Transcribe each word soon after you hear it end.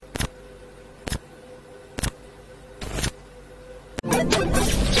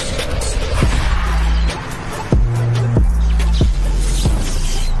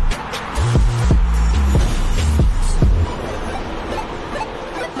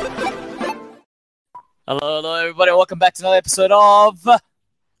Hello, everybody. Welcome back to another episode of Match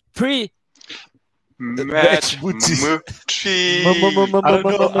Muti. I don't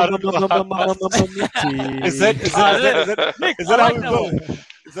know. Is that how we go?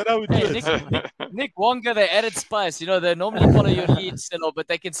 Is that how we do it? Nick Wonga, they added spice. You know, they normally follow your lead, Silo, but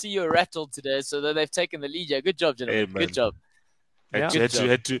they can see you're rattled today, so they've taken the lead. Yeah, good job, gentlemen. Hey, good job.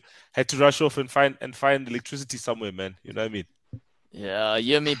 Had to rush off and find electricity somewhere, man. You know what I mean? Yeah,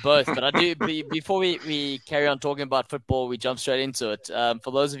 you and me both. But I do. Before we carry on talking about football, we jump straight into it.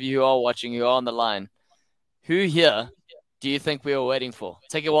 For those of you who are watching, who are on the line, who here do you think we were waiting for?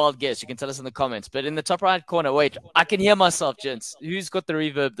 Take a wild guess. You can tell us in the comments. But in the top right corner, wait, I can hear myself, gents. Who's got the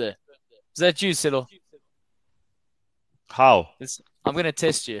reverb there? Is that you, Silo? How? I'm going to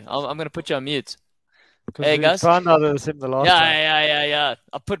test you. I'm going to put you on mute. Hey, guys. Found out it was him the last time. Yeah.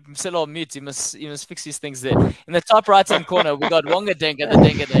 I put Silo on mute. He must fix these things there. In the top right-hand corner, we got Wonga Denga, the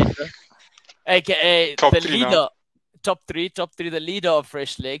Denga Denga, a.k.a. top the three leader. now. Top three, the leader of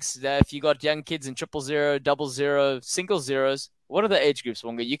Fresh Legs. If you got young kids in 000, 00, single zeros, what are the age groups,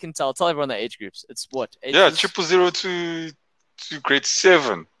 Wonga? You can tell everyone the age groups. It's what? 000 to grade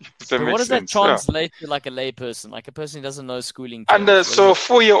 7. What does that translate to, like a lay person, like a person who doesn't know schooling? And so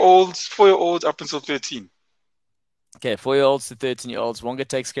 4-year-olds up until 13. Okay, 4-year-olds to 13-year-olds. Wonga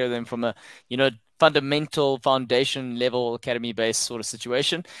takes care of them from a fundamental foundation level academy based sort of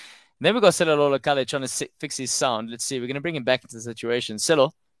situation. And then we've got Selo Lolo Kale trying to fix his sound. Let's see. We're going to bring him back into the situation.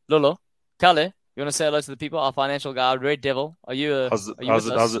 Selo, Lolo, Kale, you want to say hello to the people? Our financial guy, Red Devil. Are you? How's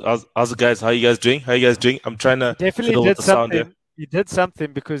it, guys? How you guys doing? I'm trying to definitely did something. You did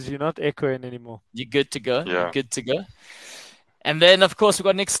something because you're not echoing anymore. You're good to go. Yeah. You're good to go. And then, of course, we've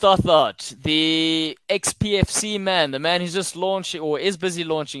got Nick Stothard, the ex-PFC man, the man who's just launched or is busy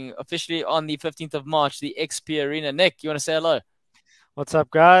launching officially on the 15th of March, the XP Arena. Nick, you want to say hello? What's up,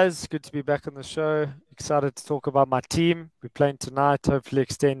 guys? Good to be back on the show. Excited to talk about my team. We're playing tonight. Hopefully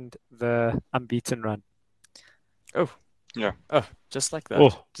extend the unbeaten run. Oh. Yeah. Oh, just like that.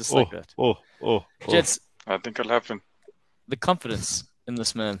 Like that. Jets, I think it'll happen. The confidence in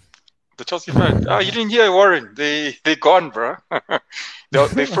this man. The Chelsea fan. You didn't hear Warren. They're gone, bro.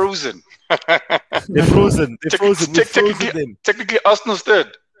 They're frozen. They're frozen. Technically, Arsenal's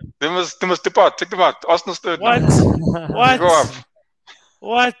third. They must depart. Take them out. Arsenal's third. What? What? Go up.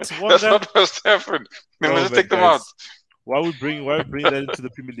 What? That's not what's happened. They must take them out. Why would bring that into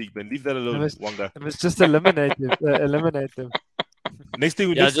the Premier League, man? Leave that alone, Wonga. It was just eliminate them. Next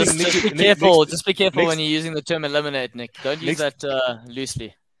thing, just be careful. Just be careful when you're using the term eliminate, Nick. Don't use that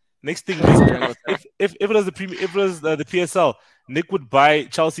loosely. Next thing, if it was the PSL, Nick would buy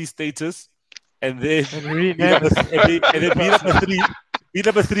Chelsea status and then beat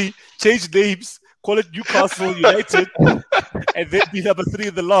number three, change names, call it Newcastle United, and then be number 3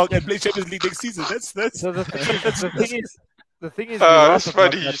 in the log and play Champions League next season. So the thing is, that's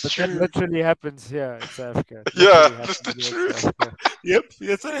funny. That literally happens here in South Africa. Yeah, that's the truth. Yep,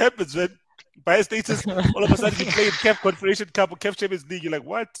 that's what happens, man. Buy a status, all of a sudden you play in CAF Confederation Cup or CAF Champions League. You're like,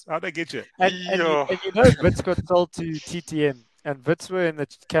 what? How'd I get you? And you know, Wits got sold to TTM, and Wits were in the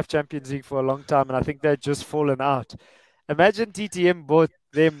CAF Champions League for a long time, and I think they'd just fallen out. Imagine TTM bought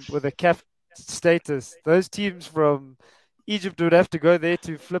them with a CAF status. Those teams from Egypt would have to go there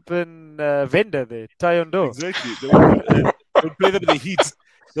to flipping vendor there, Tayondo. Exactly. They'll play them in the heat.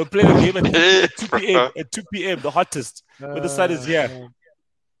 They'll play the game at 2 p.m. At 2 p.m. The hottest when the sun is here.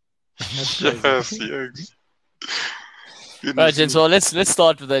 Yes. All right, gents. So let's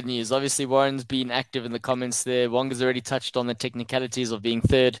start with that news. Obviously, Warren's been active in the comments there. Wonga's already touched on the technicalities of being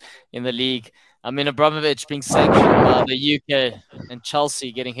third in the league. I mean, Abramovich being sanctioned by the UK and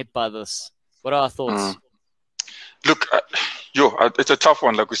Chelsea getting hit by this. What are our thoughts? Look, it's a tough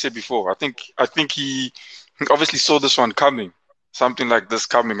one, like we said before. I think he obviously saw this one coming, something like this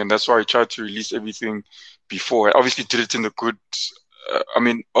coming, and that's why he tried to release everything before. Obviously, did it in the good.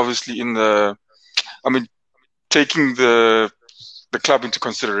 Taking the club into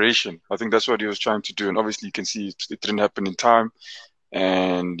consideration. I think that's what he was trying to do, and obviously you can see it didn't happen in time.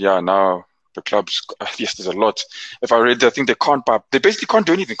 And now the clubs, yes, there's a lot. If I read, I think they basically can't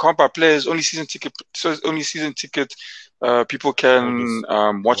do anything. Can't buy players. Only season ticket. People can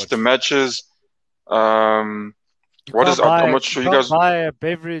watch the matches. I'm not sure you guys buy a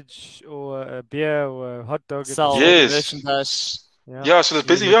beverage or a beer or a hot dog. Yes. Yeah, so there's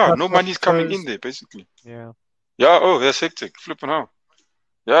basically no money's coming in there basically. Yeah. Yeah. Oh, that's hectic. Flipping out.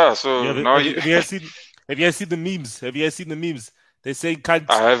 Yeah. So now have you guys seen the memes? Have you guys seen the memes? They say Kante.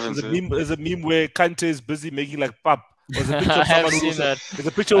 I haven't seen. There's a meme where Kante is busy making like pap. There's a picture I of have someone who seen looks that. There's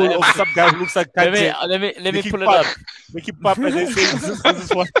a picture of some guy who looks like Kante. Let me pull it pap, up. Making pap, and they say this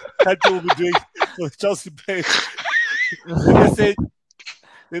is what Kante will be doing for Chelsea players.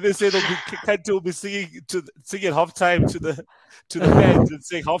 Then they say Kante will be singing at halftime to the fans and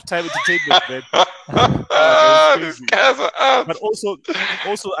saying halftime entertainment, man. These guys are up. But also,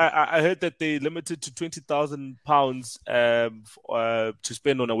 I heard that they limited to £20,000 to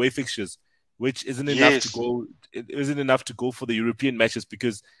spend on away fixtures, which isn't enough to go. It isn't enough to go for the European matches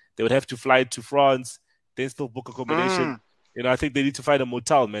because they would have to fly to France, then still book accommodation. You know, I think they need to find a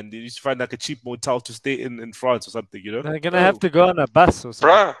motel, man. They need to find like a cheap motel to stay in France or something. You know, they're gonna have to go on a bus or something.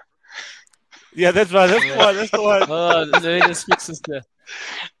 Bruh. Yeah, that's right. That's the one. Oh, let me just fix this there.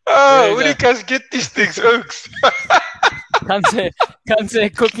 Oh, where do you guys get these things, Oaks?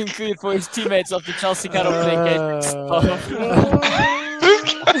 Kante cooking food for his teammates after Chelsea cannot play games.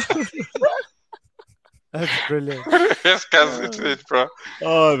 That's brilliant. Yes, guys, it's it, bro.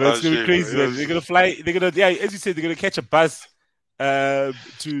 Oh, man, it's gonna be crazy, man. They're gonna fly. As you said, they're gonna catch a bus. To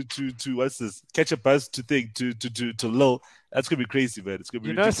what's this? Catch a bus to Lille. That's gonna be crazy, man. It's gonna be.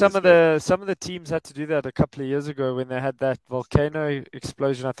 You know, some of the teams had to do that a couple of years ago when they had that volcano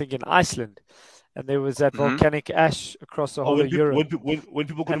explosion. I think in Iceland, and there was that volcanic ash across the whole of Europe. When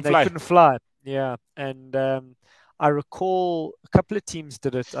people couldn't fly. They couldn't fly. Yeah, and I recall a couple of teams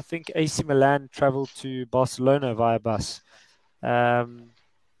did it. I think AC Milan traveled to Barcelona via bus,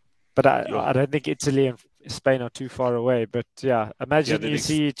 but I don't think Italy and Spain are too far away. But yeah, imagine you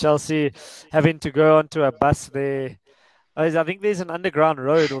see Chelsea having to go onto a bus there. I think there's an underground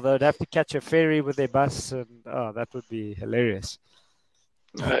road, although they'd have to catch a ferry with their bus, and that would be hilarious.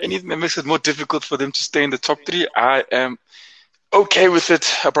 Anything that makes it more difficult for them to stay in the top three, I am okay with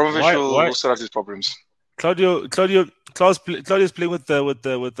it. Abramovich will sort out these problems. Claudio's playing with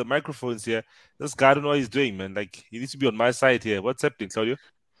the microphones here. This guy, I don't know what he's doing, man. Like, he needs to be on my side here. What's happening, Claudio?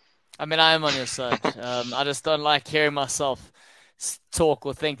 I mean, I am on your side. I just don't like hearing myself talk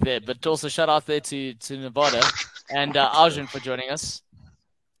or think there. But also, shout out there to Nevada and Arjun for joining us.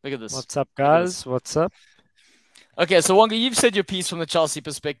 Look at this. What's up, guys? What's up? Okay, so Wonga, you've said your piece from the Chelsea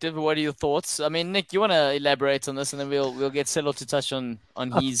perspective. What are your thoughts? I mean, Nick, you want to elaborate on this, and then we'll get Selo to touch on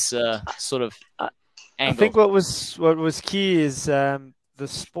his sort of angle. I think what was key is the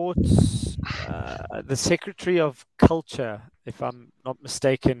sports, the Secretary of Culture, if I'm not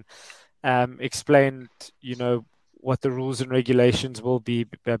mistaken, explained, what the rules and regulations will be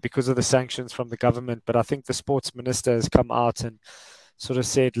because of the sanctions from the government. But I think the sports minister has come out and sort of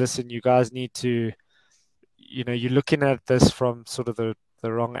said, listen, you guys need to, you're looking at this from sort of the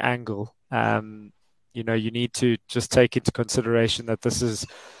wrong angle. You need to just take into consideration that this is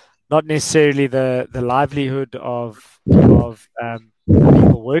not necessarily the livelihood of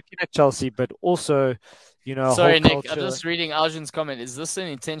people working at Chelsea, but also, Sorry, Nick, I'm just reading Arjun's comment. Is this an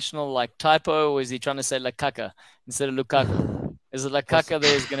intentional typo, or is he trying to say Lukaku instead of Lukaku? Is it Lukaku that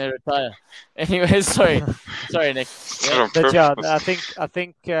is going to retire? Anyway, sorry, Nick. Yeah. But yeah, I think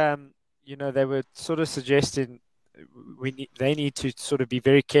they were sort of suggesting they need to sort of be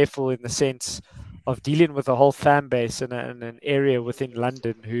very careful in the sense of dealing with a whole fan base in an area within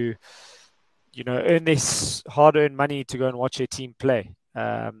London who, earn this hard-earned money to go and watch their team play.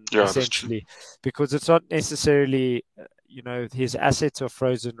 Essentially, because it's not necessarily, his assets are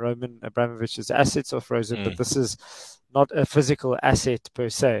frozen. Roman Abramovich's assets are frozen, but this is not a physical asset per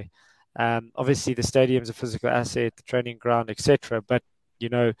se. Obviously, the stadium's a physical asset, the training ground, etc. But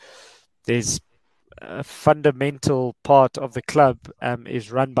there's a fundamental part of the club is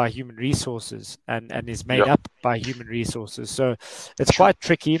run by human resources and is made up by human resources. So it's quite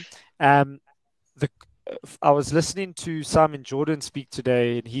tricky. I was listening to Simon Jordan speak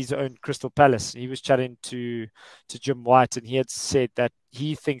today in his own Crystal Palace. He was chatting to Jim White, and he had said that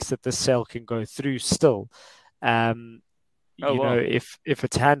he thinks that this sale can go through still. If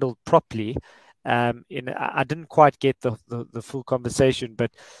it's handled properly. I didn't quite get the full conversation,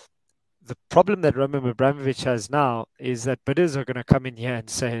 but the problem that Roman Abramovich has now is that bidders are going to come in here and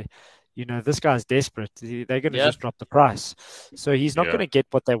say, this guy's desperate. They're going to just drop the price. So he's not going to get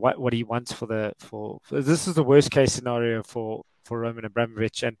what he wants for this is the worst case scenario for Roman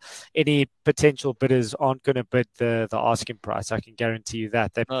Abramovich, and any potential bidders aren't going to bid the asking price. I can guarantee you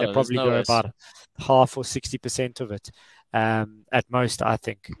that. They probably go about half or 60% of it at most, I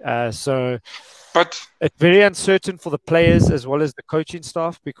think. But it's very uncertain for the players as well as the coaching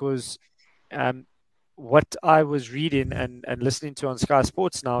staff because what I was reading and listening to on Sky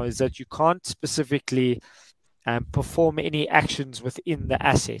Sports now is that you can't specifically perform any actions within the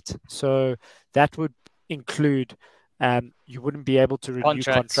asset. So that would include you wouldn't be able to renew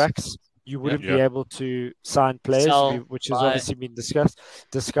contracts. You wouldn't be able to sign players, which has obviously been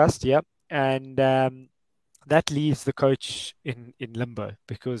discussed. Yeah, and that leaves the coach in limbo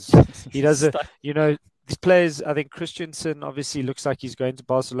because he doesn't. These players, I think Christensen obviously looks like he's going to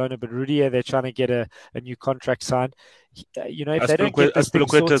Barcelona, but Rudiger, they're trying to get a new contract signed. If they don't get this thing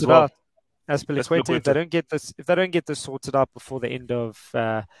sorted out, Azpilicueta, if they don't get this sorted out before the end of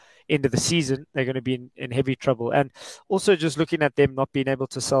the season, they're going to be in heavy trouble. And also just looking at them not being able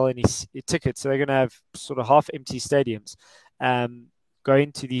to sell any tickets, so they're going to have sort of half empty stadiums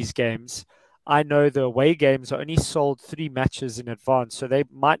going to these games. I know the away games are only sold 3 matches in advance, so they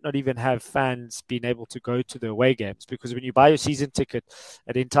might not even have fans being able to go to the away games, because when you buy your season ticket,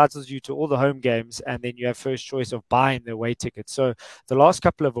 it entitles you to all the home games, and then you have first choice of buying the away ticket. So the last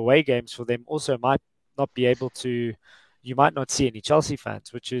couple of away games for them also might not be able to. You might not see any Chelsea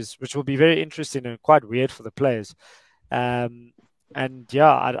fans, which will be very interesting and quite weird for the players. And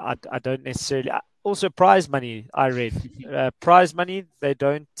yeah, I don't necessarily. Also, prize money. I read prize money. They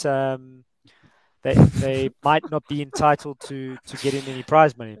don't. They might not be entitled to getting any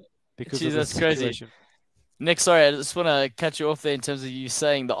prize money because of this situation. Crazy. Nick, sorry, I just want to cut you off there in terms of you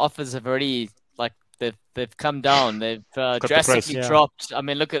saying the offers have already they've come down. They've drastically dropped. I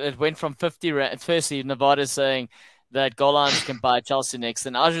mean, look at it. Went from 50 rand. Firstly, Nevada's saying that goal lines can buy Chelsea next.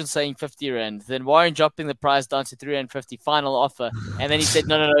 Then Arjun saying 50 rand. Then Warren dropping the price down to 350, final offer. And then he said,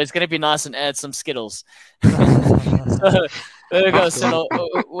 no, it's going to be nice and add some Skittles. So, there we go. So,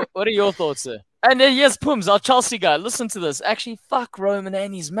 what are your thoughts, sir? And yes, Pooms, our Chelsea guy. Listen to this. Actually, fuck Roman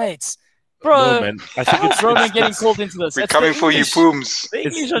and his mates. Bro, no, man. I think how's Roman getting called into this? We're coming for you, Pooms. The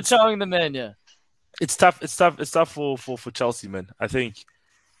English are showing the man, yeah. It's tough. It's tough for Chelsea, man. I think,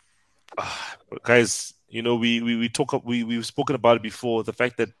 guys, we've spoken about it before. The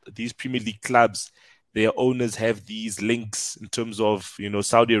fact that these Premier League clubs, their owners have these links in terms of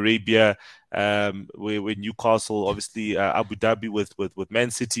Saudi Arabia, where Newcastle, obviously Abu Dhabi with Man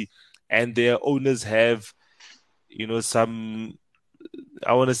City, and their owners have some,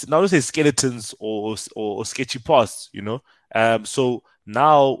 I want to not say skeletons or sketchy pasts, So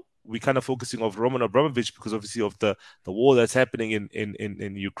now we're kind of focusing on Roman Abramovich because obviously of the war that's happening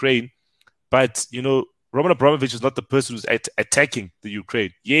in Ukraine. But, Roman Abramovich is not the person who's attacking the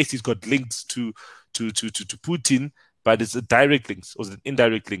Ukraine. Yes, he's got links to Putin, but it's a direct links or an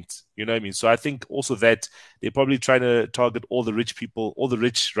indirect links. You know what I mean? So I think also that they're probably trying to target all the rich people, all the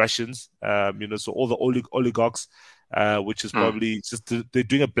rich Russians, so all the oligarchs, which is probably just they're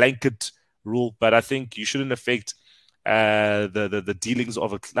doing a blanket rule. But I think you shouldn't affect the dealings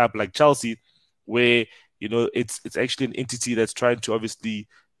of a club like Chelsea, where it's actually an entity that's trying to obviously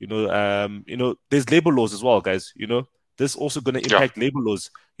there's labor laws as well, guys. This also going to impact labor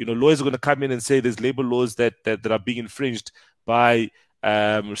laws. Lawyers are going to come in and say there's labor laws that are being infringed by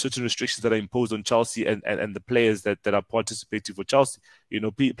certain restrictions that are imposed on Chelsea and the players that are participating for Chelsea.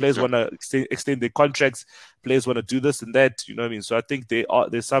 Players want to extend their contracts. Players want to do this and that. You know what I mean? So I think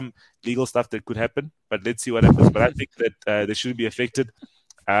there's some legal stuff that could happen, but let's see what happens. But I think that they shouldn't be affected.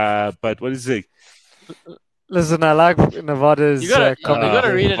 But what is it? Listen, I like Nevada's comment. You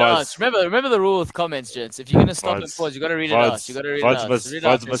gotta read it out. Remember the rule with comments, gents. If you're gonna stop and pause, you gotta read it out. You gotta read it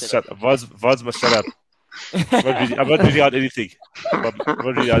out. Vods must shut up. I'm not reading out anything.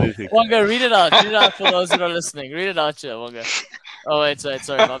 Wonga, read it out. Read it out for those that are listening. Read it out, here, Wonga. Oh wait, sorry,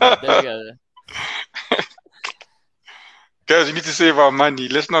 my bad. There we go. Guys, we need to save our money.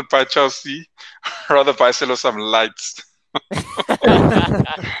 Let's not buy Chelsea. Rather buy some lights.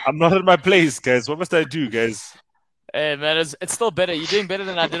 I'm not in my place, guys. What must I do, guys? Hey, man, it's still better. You're doing better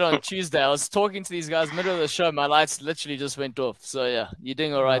than I did on Tuesday. I was talking to these guys middle of the show. My lights literally just went off. So, yeah, you're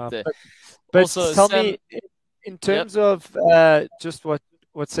doing all right there. But also, tell me, in terms of just what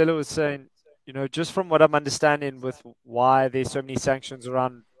Selo was saying, just from what I'm understanding with why there's so many sanctions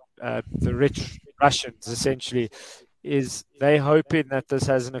around the rich Russians, essentially, is they hoping that this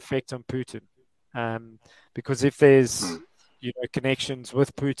has an effect on Putin. Because if there's connections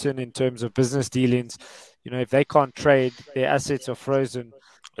with Putin in terms of business dealings, if they can't trade, their assets are frozen.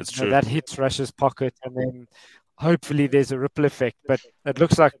 That's true. That hits Russia's pocket, and then hopefully there's a ripple effect. But it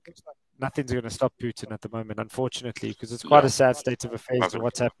looks like nothing's going to stop Putin at the moment, unfortunately, because it's quite a sad state of affairs to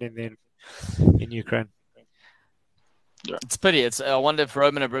what's happening then in Ukraine. Yeah. It's pity. I wonder if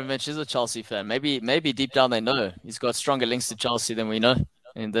Roman Abramovich is a Chelsea fan. Maybe deep down they know he's got stronger links to Chelsea than we know.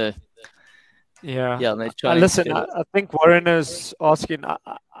 Listen, I think Warren is asking.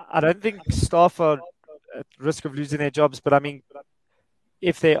 I don't think staff are at risk of losing their jobs, but I mean,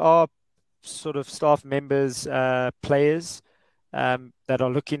 if there are sort of staff members, players that are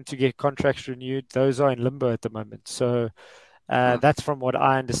looking to get contracts renewed, those are in limbo at the moment. So that's from what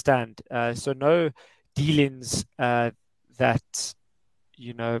I understand. So no dealings that,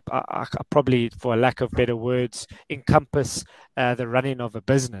 I probably, for lack of better words, encompass the running of a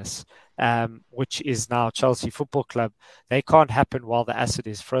business, which is now Chelsea Football Club. They can't happen while the asset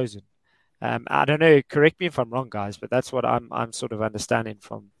is frozen. I don't know. Correct me if I'm wrong, guys, but that's what I'm sort of understanding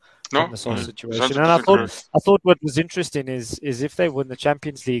from this whole situation. And I thought what was interesting is if they win the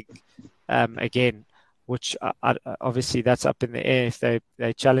Champions League again, which obviously that's up in the air. If they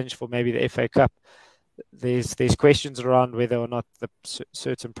challenge for maybe the FA Cup, there's questions around whether or not the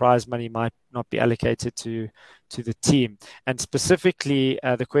certain prize money might not be allocated to the team. And specifically,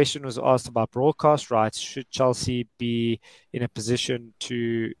 the question was asked about broadcast rights. Should Chelsea be in a position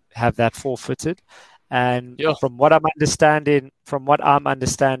to have that forfeited? And from what I'm understanding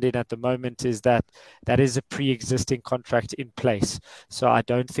at the moment is that is a pre-existing contract in place. So I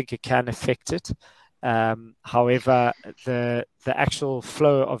don't think it can affect it. However, the actual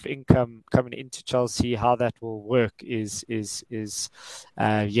flow of income coming into Chelsea, how that will work is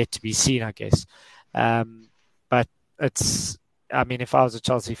yet to be seen, I guess. But if I was a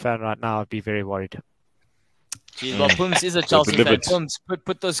Chelsea fan right now, I'd be very worried. Geez, well, Pums is a Chelsea fan. Pums,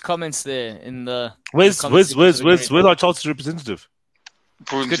 put those comments there in the. Where's our Chelsea representative?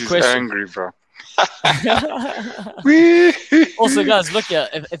 Pums is angry, bro. Also, guys, look here.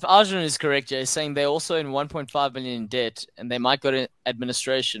 If Arjun is correct, he's saying they're also in 1.5 million in debt, and they might go to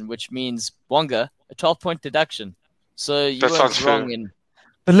administration, which means Wonga a 12-point deduction. So you weren't wrong.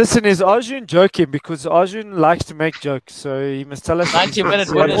 But listen, is Arjun joking? Because Arjun likes to make jokes, so he must tell us. 90-minute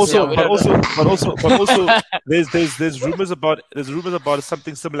but also, there's rumors about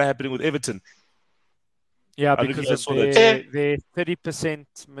something similar happening with Everton. Yeah, because of their 30%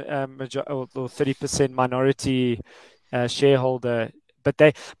 or 30% minority shareholder.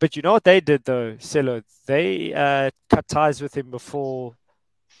 But you know what they did though, Celo? They cut ties with him before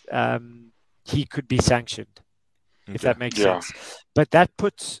he could be sanctioned, if that makes sense. But that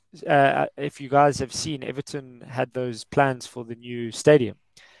puts, if you guys have seen, Everton had those plans for the new stadium.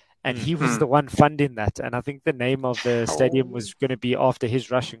 And he was the one funding that. And I think the name of the stadium was going to be after his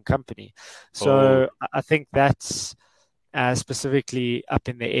Russian company. So I think that's specifically up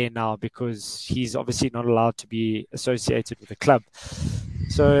in the air now because he's obviously not allowed to be associated with the club.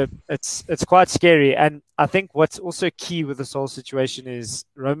 So it's quite scary. And I think what's also key with this whole situation is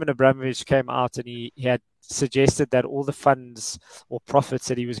Roman Abramovich came out and he had suggested that all the funds or profits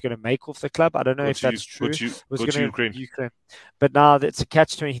that he was going to make off the club, I don't know if that's true, was going to Ukraine. But now it's a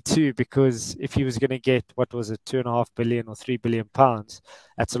catch-22 because if he was going to get, what was it, 2.5 billion or 3 billion pounds,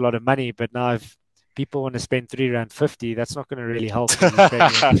 that's a lot of money. But now if people want to spend £3.50, that's not going to really help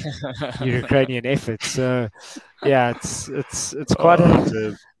the Ukrainian effort. So yeah, it's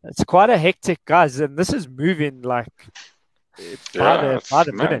quite a hectic, guys, and this is moving like by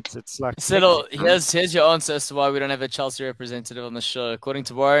the minute. It's like Cyril, here's your answer as to why we don't have a Chelsea representative on the show. According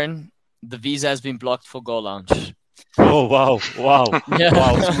to Warren, the visa has been blocked for Goal Lounge. Oh wow!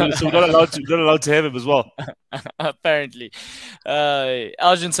 So we're not allowed to have him as well. Apparently,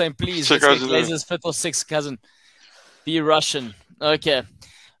 Arjun saying, please, Glazer's 5th or 6th cousin be Russian. Okay.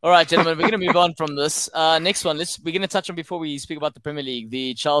 All right, gentlemen, we're going to move on from this. Next one, we're going to touch on before we speak about the Premier League,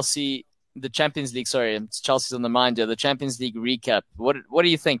 the Champions League. Sorry, Chelsea's on the mind here. The Champions League recap. What do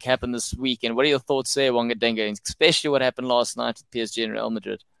you think happened this week, and what are your thoughts there, Wonga Denga, especially what happened last night at PSG and Real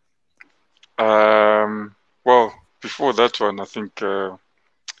Madrid? Well, before that one, I think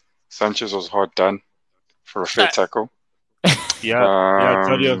Sanchez was hard done for a fair tackle.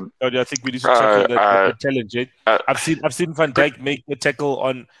 Claudio, I think we need to check that challenge. I've seen Van Dijk make a tackle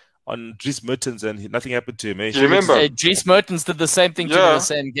on Dries Mertens and nothing happened to him. You remember? Dries Mertens did the same thing to me in the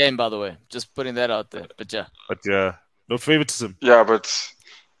same game, by the way. Just putting that out there. But no favoritism. Yeah, but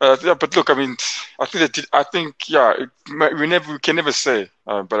look, I mean, I think we can never say.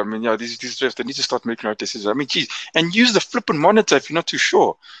 But I mean, these refs, they need to start making right decisions. I mean, geez, and use the flipping monitor if you're not too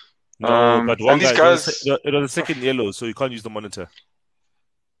sure. No, but one guy, it was a second yellow, so you can't use the monitor.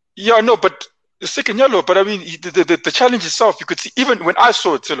 Yeah, no, but the second yellow. But I mean, the challenge itself, you could see, even when I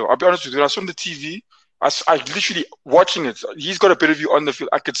saw it, I'll be honest with you, when I saw on the TV, I literally watching it. He's got a better view on the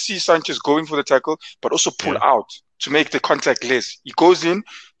field. I could see Sanchez going for the tackle, but also pull out to make the contact less. He goes in,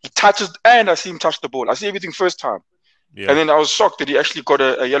 he touches, and I see him touch the ball. I see everything first time. Yeah. And then I was shocked that he actually got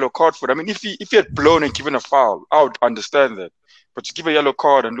a yellow card for it. I mean, if he had blown and given a foul, I would understand that. But to give a yellow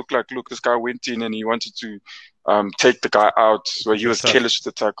card and look, this guy went in and he wanted to take the guy out where he was careless with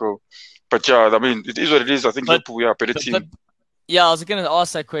the tackle. But yeah, I mean, it is what it is. I think Liverpool, we are a better team. Yeah, I was going to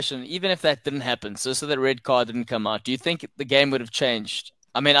ask that question. Even if that didn't happen, so that red card didn't come out, do you think the game would have changed?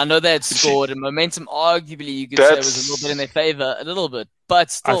 I mean, I know they had scored, and momentum, arguably, you could say was a little bit in their favor, a little bit,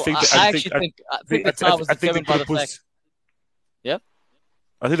 but still, I actually think the tie was determined by the fact. Yeah,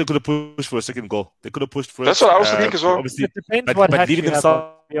 I think they could have pushed for a second goal. They could have pushed for That's it. what I also think as well. Obviously, It depends what but leaving happened. To be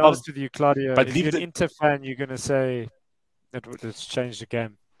themselves. honest with you, Claudio, But if leave you're an the- Inter fan, you're going to say it's changed the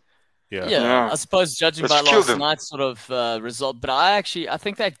game. Yeah, I suppose judging Let's by kill last them. night's sort of result, but I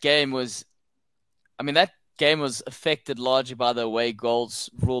think that game was, that game was affected largely by the away goals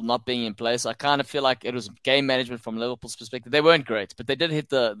rule not being in place. I kind of feel like it was game management from Liverpool's perspective. They weren't great, but they did hit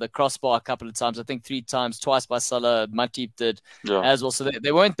the crossbar a couple of times. I think 3 times, twice by Salah. Matip did as well. So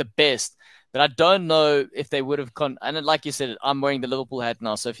they weren't the best. But I don't know if they would have and like you said, I'm wearing the Liverpool hat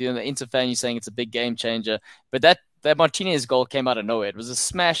now. So if you're an Inter fan, you're saying it's a big game changer. But that Martinez goal came out of nowhere. It was a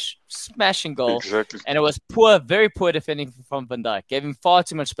smashing goal. Exactly. And it was very poor defending from Van Dijk. Gave him far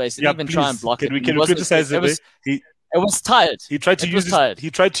too much space. Didn't even try and block it. Can we criticize him? It was tired. He tried to use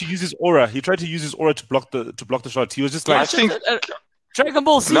his aura. He tried to use his aura to block the shot. He was just like, I think Dragon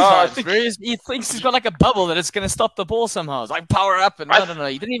Ball Z. No, I vibes, think- where he thinks he's got like a bubble that it's going to stop the ball somehow. It's like power up, and no.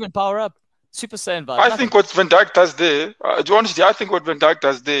 He didn't even power up. Super Saiyan vibe. I think what Van Dijk does there, honestly, I think what Van Dijk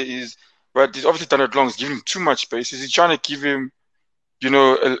does there is, but he's obviously done it long, is giving him too much space. He's trying to give him,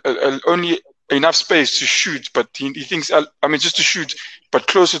 only enough space to shoot, but he thinks, just to shoot, but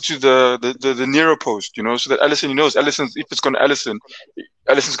closer to the nearer post, so that Alisson, he knows if it's going to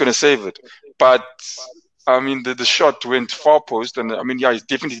Alisson's going to save it. But, the shot went far post, and he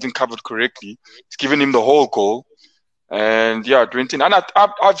definitely didn't cover it correctly. It's given him the whole goal. And it went in. And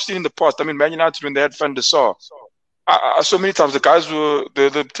I've seen in the past, Man United, when they had Van der Sar, I so many times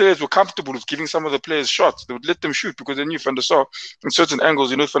the players were comfortable with giving some of the players shots. They would let them shoot because they knew Van der Sar, in certain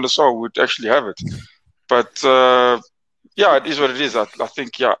angles, Van der Sar would actually have it. But, it is what it is. I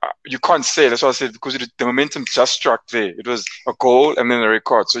think, you can't say. That's what I said, because the momentum just struck there. It was a goal and then a red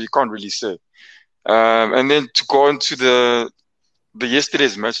card, so you can't really say. And then to go into the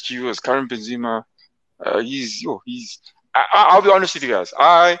yesterday's match, Karim Benzema, I'll be honest with you guys.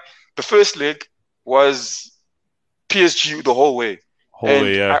 The first leg was PSG the whole way.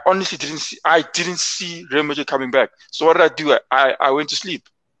 I honestly didn't see Real Madrid coming back. So what did I do? I went to sleep.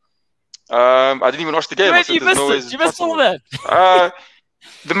 I didn't even watch the game. You missed all that.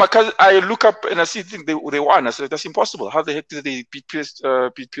 I look up and I see they won. I said, that's impossible. How the heck did they beat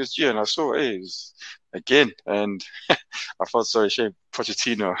PSG? And I saw, again. And I felt sorry, shame.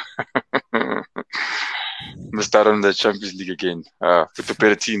 Pochettino. Missed out on the Champions League again. With a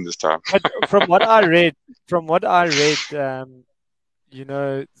better team this time. But from what I read, the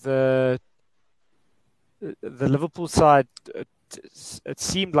Liverpool side, it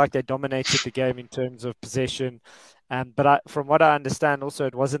seemed like they dominated the game in terms of possession. But from what I understand, also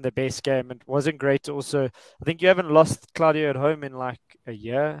it wasn't the best game. It wasn't great. Also, I think you haven't lost Claudio at home in like a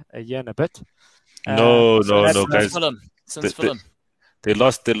year and a bit. No, guys. Since Fulham. They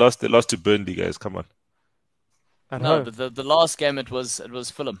lost to Burnley, guys. Come on. No, but the last game it was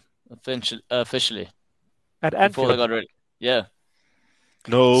Fulham officially at Anfield. Before they got ready. Yeah.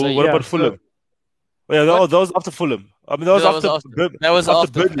 No, what about Fulham? That was after Fulham. That was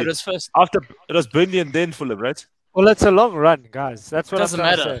after Burnley. It was first. It was Burnley and then Fulham, right? Well, it's a long run, guys. That's what doesn't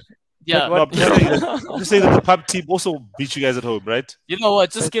I'm trying matter. to say. Yeah. I'm just saying that the pub team also beat you guys at home, right? You know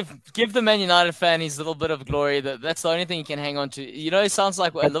what? Just give the Man United fan his little bit of glory. That's the only thing he can hang on to. He sounds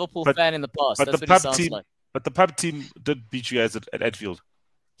like a Liverpool fan in the past. But that's the what he pub sounds team, like. But the pub team did beat you guys at Anfield.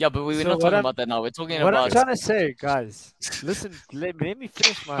 Yeah, but we're not talking about that now. We're talking what about. I'm trying to say, guys. Listen, let me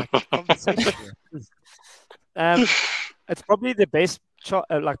finish my conversation. It's probably the best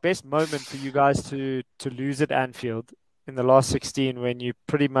moment for you guys to lose at Anfield in the last 16 when you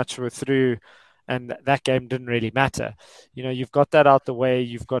pretty much were through, and that game didn't really matter. You've got that out the way.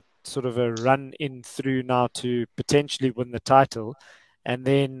 You've got sort of a run in through now to potentially win the title, and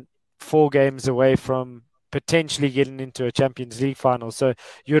then 4 games away from potentially getting into a Champions League final. So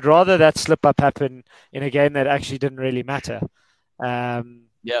you'd rather that slip up happen in a game that actually didn't really matter. At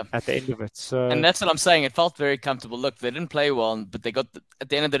the end of it. And that's what I'm saying. It felt very comfortable. Look, they didn't play well, but they got at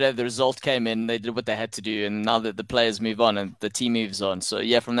the end of the day, the result came in. They did what they had to do, and now that the players move on and the team moves on. So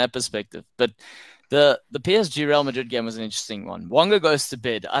from that perspective. But the PSG Real Madrid game was an interesting one. Wonga goes to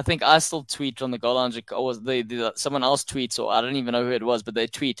bed. I think I still tweet on the Goal Lounge, or someone else tweets, or I don't even know who it was, but they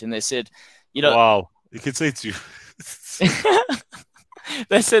tweet and they said, wow, you can say it to you.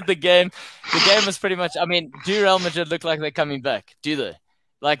 They said the game was pretty much. Do Real Madrid look like they're coming back? Do they?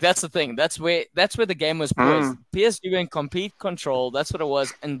 Like that's the thing. That's where the game was poised. PSG went complete control. That's what it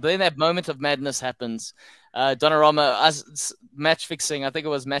was. And then that moment of madness happens. Donnarumma as match fixing. I think it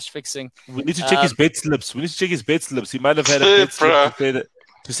was match fixing. We need to check his bet slips. He might have had a bet slip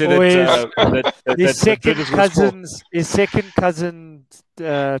to say that his second cousin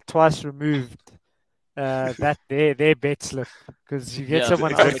twice removed. That their bet slip, because you get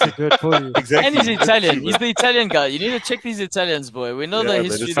someone else to do it for you. Exactly. And he's Italian. He's the Italian guy. You need to check these Italians, boy. We know the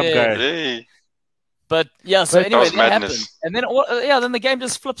history there. Hey. But yeah, so anyway, that happened, madness. and then then the game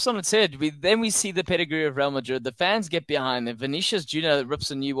just flips on its head. We see the pedigree of Real Madrid. The fans get behind them. Vinicius Junior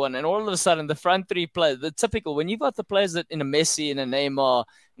rips a new one, and all of a sudden, the front three players, the typical when you've got the players that in a Messi, in a Neymar,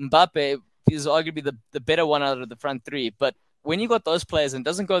 Mbappe is arguably the better one out of the front three. But when you got those players and it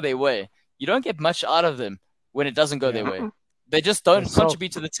doesn't go their way, you don't get much out of them when it doesn't go their way. They just don't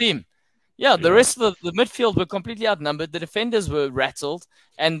contribute to the team. Yeah, the rest of the midfield were completely outnumbered. The defenders were rattled,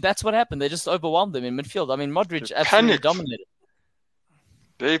 and that's what happened. They just overwhelmed them in midfield. I mean, Modric absolutely dominated.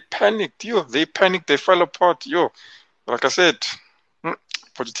 They panicked, yo. They panicked. They fell apart, yo. Like I said,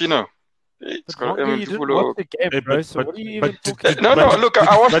 Pochettino. You didn't watch the game, bro. So what are you even talking about? No, look,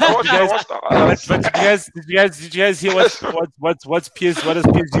 I watched. But did you guys hear what does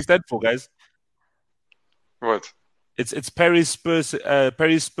PSG stand for, guys? What? It's Paris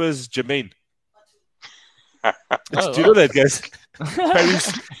Spurs Germain. Do you know that, guys?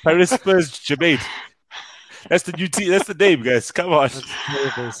 Paris Spurs Germain. That's the new team. That's the name, guys. Come on.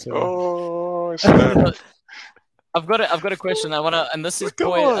 Oh, I've got a question. I wanna, and this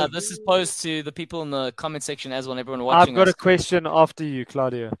is posed to the people in the comment section as well. Everyone watching. I've got a question after you,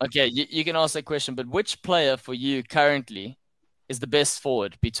 Claudio. Okay, you can ask that question. But which player for you currently is the best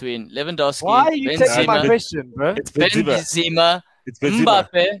forward between Lewandowski, Why are you taking my question, bro? It's Benzema.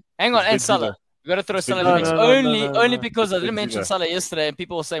 Mbappe. Hang on, and Salah. We got to throw Salah in the mix. Only because I didn't mention Benzema. Salah yesterday, and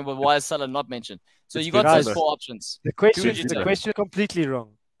people were saying, "Well, why is Salah not mentioned?" So you got Benzema. those four options. The question is completely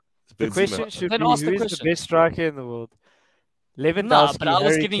wrong. The question should be who is the best striker in the world? Lewandowski. No, but I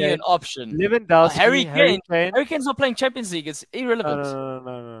was giving you an option. Lewandowski, Harry Kane. Kane. Harry Kane's not playing Champions League. It's irrelevant.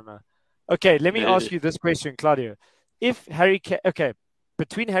 No. Okay, let me ask you this question, Claudio. If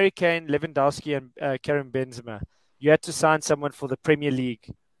between Harry Kane, Lewandowski, and Karim Benzema, you had to sign someone for the Premier League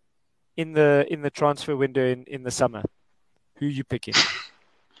in the transfer window in the summer, who are you picking?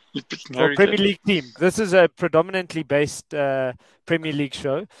 You're picking For Harry Premier Kane. League team. This is a predominantly based Premier League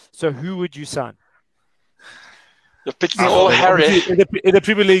show. So who would you sign? You're picking all Harry. In the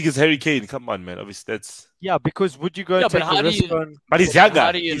Premier League is Harry Kane. Come on, man. Obviously, that's. Yeah, because would you go Yeah, and but take how a do risk you- on? But he's How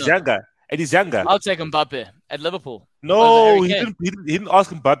younger. do you He's know? younger. And he's younger. I'll take Mbappe at Liverpool. No, Harry he Kane. didn't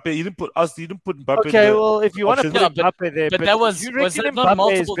ask Mbappe. He didn't put Mbappe. Okay, in the well, if you want to options. put Yeah, Mbappe there, But that was you it reckon not Mbappe is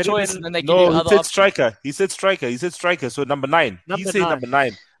multiple better choice, than- and then they give No, you he other said options. striker. He said striker. So number 9. Number He's saying 9. number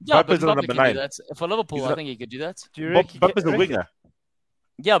 9. Yeah, Mbappe's but the Mbappe number can 9. do that. For Liverpool, He's I not- think he could do that. Do you reckon? Mbappe's a winger.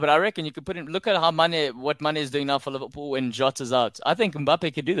 Yeah, but I reckon you could put him. Look at how what Mane is doing now for Liverpool when Jota's out. I think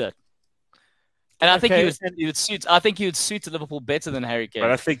Mbappe could do that, and I think Okay, he would suit. I think he would suit Liverpool better than Harry Kane.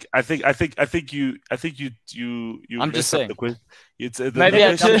 But I think you I'm just messed up saying. the question. It's Maybe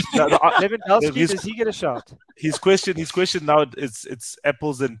Lewandowski, his- does he get a shot? his question now it's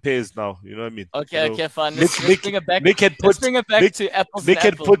apples and pears now. You know what I mean? Okay, You know, fine. Nick- Let's Nick- bring it back. They can Let's put bring it back Nick- to apples they and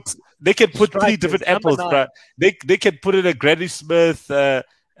can apples. put three Strikers, different number apples, 9. bro. They can put in a Granny Smith,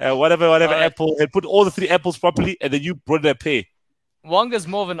 whatever Alright. apple, and put all the 3 apples properly, and then you brought in a pear. Wonga's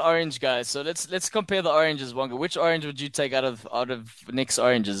more of an orange guy, so let's compare the oranges. Wonga, which orange would you take out of Nick's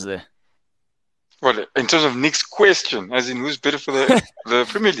oranges there? Well, in terms of Nick's question, as in who's better for the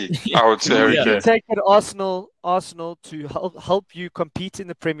Premier League, I would say Harry Yeah. Kane. Take it Arsenal to help you compete in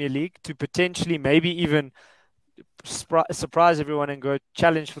the Premier League, to potentially maybe even surprise everyone and go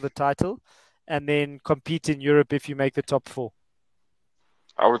challenge for the title, and then compete in Europe if you make the top 4.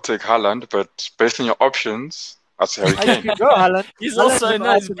 I would take Haaland, but based on your options, I'd say Harry You Kane. can go Haaland. He's Haaland's also an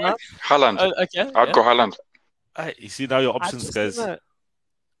nice. item now. Haaland. Okay. I'd yeah. go Haaland. You see now your I options, just guys. wanna-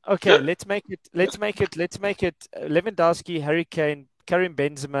 Okay, Yeah. let's make it Lewandowski, Harry Kane, Karim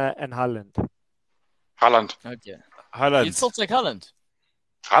Benzema, and Haaland. Haaland. Okay. Haaland. You'd still take Haaland.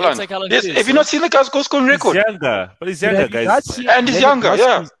 Haaland. take Haaland Yes. too, Have you so- not seen the guy's goal scoring record? He's younger, but he's younger, Have you guys. guys seen And he's younger,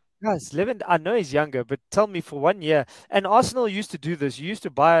 yeah. Guys, I know he's younger, but tell me for 1 year. And Arsenal used to do this. You used to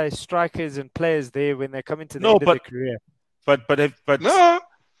buy strikers and players there when they come into the No, end of their but- career. But No.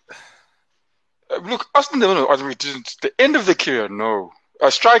 Look, Arsenal, no, the end of the career, no. A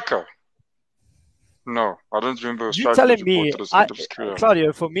striker. No, I don't remember a You striker. telling who me, bought to the end of his career.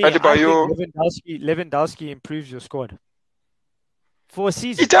 Claudio, for me, I think Adebayo. Lewandowski improves your squad for a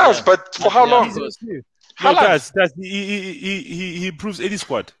season. He does, Yeah. but for how Yeah. long? Season or two. No, Haaland. he improves any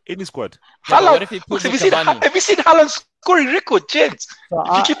squad. Any squad. Yeah, but Haaland. what if he pulls Have in you seen Cavani? Haaland scoring record, gents? So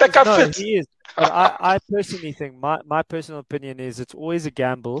If you keep that guy no, fit. he is. But I personally think my personal opinion is it's always a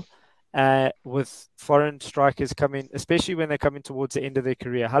gamble with foreign strikers coming, especially when they're coming towards the end of their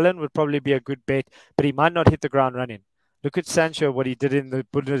career. Haaland would probably be a good bet, but he might not hit the ground running. Look at Sancho, what he did in the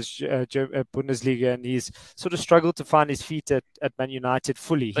Bundesliga, and he's sort of struggled to find his feet at Man United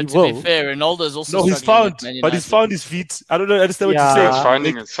fully. But He to will. be fair, Ronaldo's also No, he's struggling found, at Man but he's United. found his feet. I don't understand what Yeah. you're saying. He's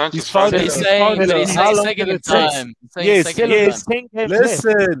finding Nick. it. Sancho's He's found But finding it. he's it. saying, Hello, but he's how saying long second did in it take? time. He's saying Yes, second in yes. time. 10 games left.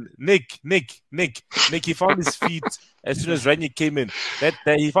 Listen, Nick, he found his feet as soon as Ranić came in. That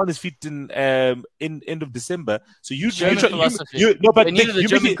he found his feet in end of December. So German philosophy. no, but They Nick, needed the you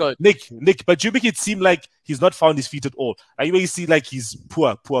German make it, coach. Nick, but you make it seem like he's not found his feet at all. Like you make it seem like he's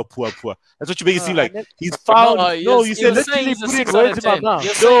poor. That's what you make it seem like. He's found. No, No, you said saying he's a putting 6 words out of in my 10. mouth.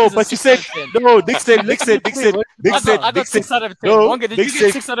 You're saying no, he's a but you 6 said out of 10. no. Nick said. I got 6 out of 10. No, Wonga, did Nick you said-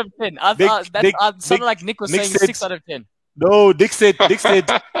 get 6 out of 10? I Nick, sounded like Nick was Nick saying said- 6 out of 10. No, Nick said,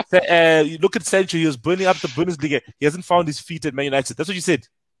 you look at Sancho, he was burning up the Bundesliga. He hasn't found his feet at Man United. That's what you said.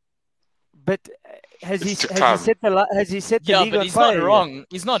 But has he It's took has he time. set the Yeah, league but on he's fire not yet? wrong.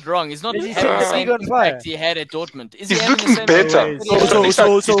 He's not wrong. He's not Is he having the setting the same league on fire? impact he had at Dortmund. Is he He's having the looking same better. impact So- that he had?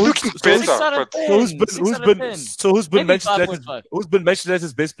 so- He's looking so- better. 6 out of But 10. So 6 out of 10. who's been Maybe Manchester 5.5.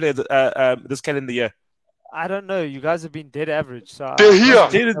 United's best player this calendar year? I don't know. You guys have been dead average. So De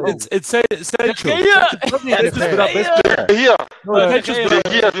Gea. It's Sancho. Gea. Probably Sancho's been our best player. here, No, De Sancho's Gea. been De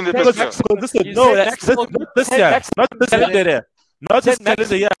Gea has been the Because best player. listen, You no, said that's Maxwell- not this said year. Maxwell Not this better than- calendar year. Not this Said Maxwell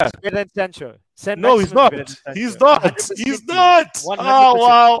calendar year. better than Sancho. Said No, he's Maximum's not. better than Sancho. He's not. 100%. He's not. 100%. Oh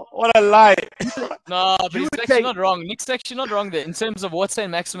wow, what a lie. No, but You he's would actually say- not wrong. Nick's actually not wrong there in terms of what St.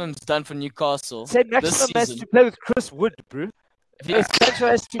 Maximum's done for Newcastle. Said this Maximum has season. to play with Chris Wood, bro. If he- Sancho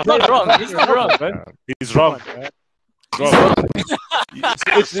has to He's play not with wrong. He's not wrong. bro. He's wrong. Come on, bro. Wrong.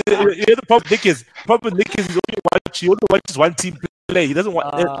 The problem with Nick is he only watches one team play. He doesn't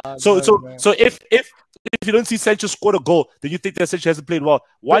want. So if you don't see Sancho score a goal, then you think that Sancho hasn't played well.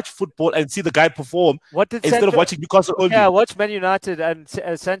 Watch football and see the guy perform What did instead Sancho, of watching Newcastle only. Yeah, watch Man United and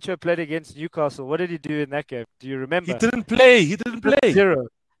Sancho played against Newcastle. What did he do in that game? Do you remember? He didn't play. He didn't play. Zero.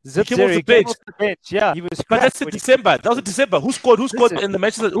 Zip came zero. off the He came bench. off the bench. Yeah, he was. But crap that's in when he- December. That was in December. Who scored Listen, in the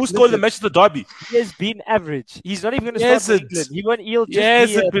Manchester? Who scored in the Manchester derby? He has been average. He's not even going to He start for hasn't. England. He won't. He'll just He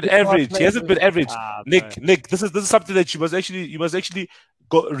hasn't been big part average. He player. hasn't been average. Ah, Nick, bro. this is something that you must actually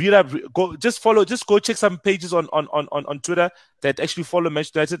go read up. Go just go check some pages on Twitter that actually follow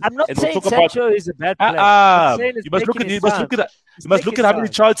Manchester United. I'm not and we'll saying talk about. Sancho is a bad player. I'm saying it's You must look taking at his you must time. look at It's you must look taking at how many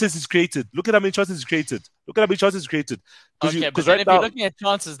time. chances he's created. Look at how many chances he's created. Look at how many chances he's created. Okay, but Because then right if you're now looking at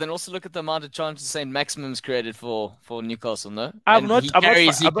chances, then also look at the amount of chances St. Maximum's created for Newcastle, no? I'm And not. He I'm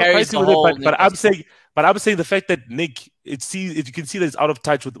carries, not he carries fighting the with it, whole. but I'm Newcastle. saying the fact that Nick, if you can see that he's out of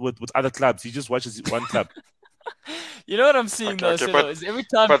touch with other clubs. He just watches one club. You know what I'm seeing Okay, though, okay, Silo, but- is every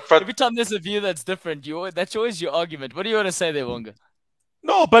time but- there's a view that's different, that's always your argument. What do you want to say there, Wonga?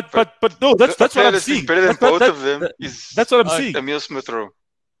 No, but no. That's The what player I'm that's been seeing. better than both of them that- is That's what I'm Okay. seeing. Emil Smith Rowe.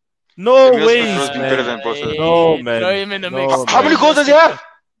 No Emil way, Smith Rowe's been better than both of them. No, man. Throw him in the No, mix. man. How many goals does he have?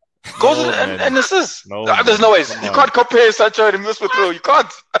 Goals No, and man. assists. No, There's no man. ways. Come You on. can't compare Sancho and Emil Smith Rowe. You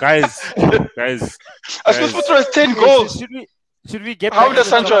can't. guys. Emil Smith Rowe has 10 Okay, goals. so should we get How back many does to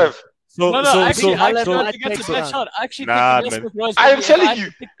the Sancho topic? have? So Actually, Haaland I might think that's take a bad time. shot. I actually Nah, think Emil man. Smith Rowe is I am maybe- telling if I you,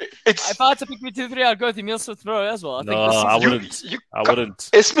 had to pick- it's If I had to pick between the three, I'd go with Emil Smith Rowe as well. I think No, this I season- wouldn't. You, I wouldn't.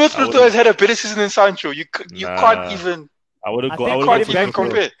 Smith I Rowe wouldn't. has had a better season than Sancho. You Nah. can't even. I wouldn't I go. I think wouldn't can't go even Smith Rowe.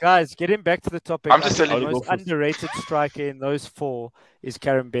 compare. Guys, getting back to the topic, I'm just I think telling the you. most underrated striker in those four is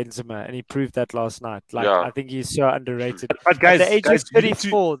Karim Benzema, and he proved that last night. Like, Yeah. I think he's so underrated. But guys, At the age guys, of you need to-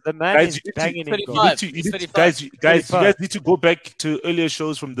 34, the man guys, is you need to- banging in 35. goal. He's 35. guys, you 35. guys need to go back to earlier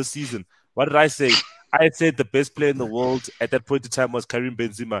shows from this season. What did I say? I said the best player in the world at that point in time was Karim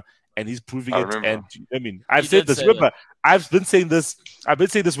Benzema, and he's proving I it. remember. And I mean, I've You said did this. say Remember, I've been saying this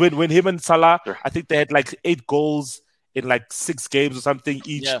when him and Salah, Yeah. I think they had like 8 goals in like 6 games or something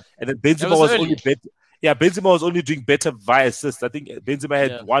each, Yeah. and then Benzema was was early. only better. Yeah, Benzema was only doing better via assists. I think Benzema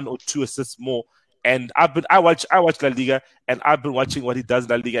had Yeah. 1 or 2 assists more. And I watch La Liga, and I've been watching what he does in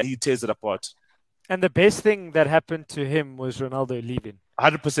La Liga. He tears it apart. And the best thing that happened to him was Ronaldo leaving.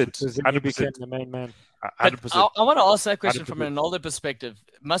 100%. Because then he became 100%. the main man. But 100%. I want to ask that question from 100%. an Ronaldo perspective.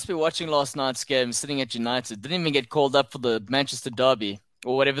 Must be watching last night's game, sitting at United. Didn't even get called up for the Manchester derby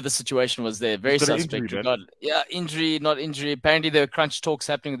or whatever the situation was there. Very He's got an suspect. injury, man. regard. Yeah, injury, not injury. Apparently there are crunch talks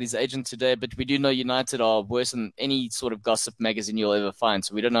happening with his agent today, but we do know United are worse than any sort of gossip magazine you'll ever find.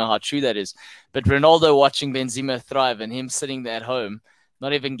 So we don't know how true that is. But Ronaldo watching Benzema thrive and him sitting there at home,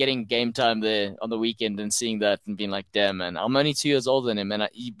 not even getting game time there on the weekend and seeing that and being like, damn, man, I'm only 2 years older than him. And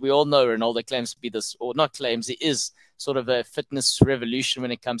we all know Ronaldo claims to be this, or not claims, he is sort of a fitness revolution when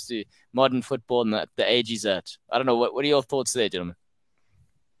it comes to modern football and the age he's at. I don't know. What are your thoughts there, gentlemen?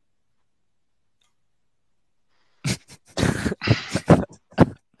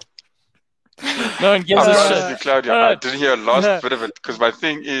 No one gives a shit. Claudio, I didn't hear a last bit of it because my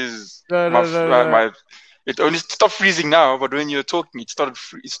thing is it only stopped freezing now, but when you're talking, it started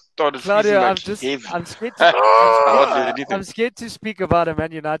Claudio, freezing like I'm scared. I'm heavy. scared to speak about a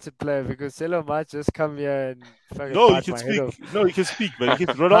Man United player because Celo might just come here and fucking No, you bite can my head speak. off. No, you can speak, man. You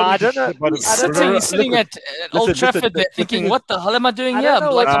can, Ronaldo, I don't know. He's sitting at Old Trafford there thinking, what the hell am I doing here?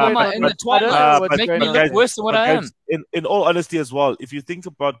 I'm like, in the twilight. Make me look worse than what I am. In all honesty as well, if you think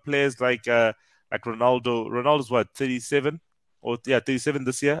about players like Ronaldo's what, 37? Or 37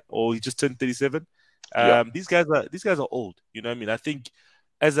 this year, or he just turned 37. These guys are old. You know what I mean? I think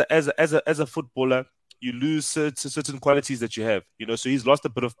as a footballer, you lose certain qualities that you have. You know, so he's lost a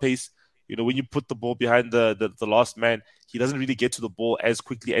bit of pace. You know, when you put the ball behind the last man, he doesn't really get to the ball as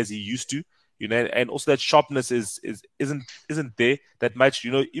quickly as he used to. You know, and also that sharpness isn't there that much.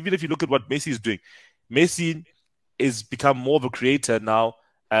 You know, even if you look at what Messi is doing, Messi is become more of a creator now.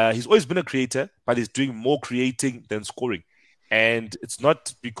 He's always been a creator, but he's doing more creating than scoring. And it's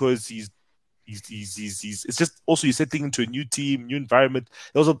not because it's just also you're setting into a new team, new environment.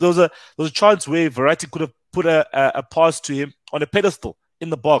 There was a chance where Verratti could have put a pass to him on a pedestal in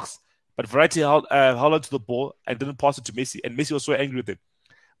the box, but Verratti held on to the ball and didn't pass it to Messi, and Messi was so angry with him.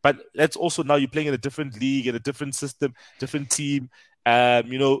 But that's also now you're playing in a different league, in a different system, different team.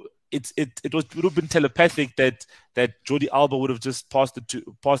 You know, it would have been telepathic that Jordi Alba would have just passed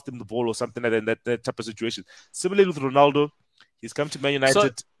him the ball or something like that type of situation. Similarly with Ronaldo. He's come to Man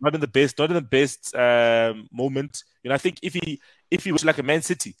United, not in the best moment. You know, I think if he was like a Man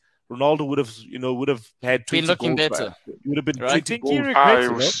City, Ronaldo would have had 20 been looking goals, better. He would have been Right? 20 I think he goals.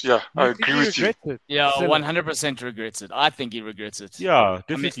 regrets it. I agree with you. Yeah, 100% regrets it. I think he regrets it. Yeah,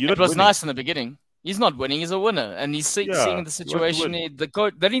 definitely. It was nice in the beginning. He's not winning. He's a winner, and he's seeing the situation. The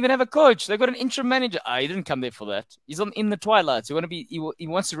coach, they don't even have a coach. They got an interim manager. He didn't come there for that. He's in the twilight. He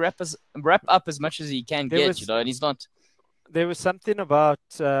wants to wrap up as much as he can get. And he's not. There was something about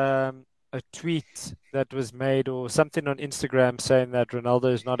a tweet that was made or something on Instagram saying that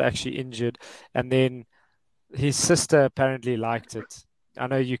Ronaldo is not actually injured, and then his sister apparently liked it. I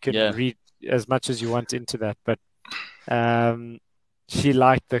know you can read as much as you want into that, but she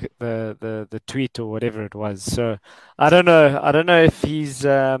liked the tweet or whatever it was. So I don't know if he's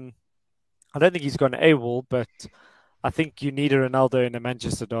I don't think he's gone AWOL, but I think you need a Ronaldo in a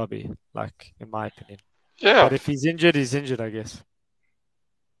Manchester derby, like in my opinion. Yeah. But if he's injured, I guess.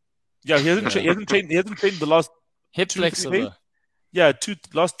 Yeah, he hasn't trained the last hip flexor. Yeah,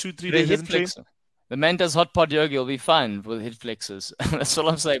 last 2-3 days. He hasn't trained. The man does hot pod yoga. He'll be fine with hip flexors. That's all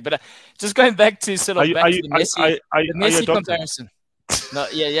I'm saying. But just going back to to the Messi comparison. No,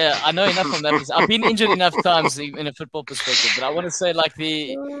 yeah. I know enough from that. I've been injured enough times in a football perspective, but I want to say like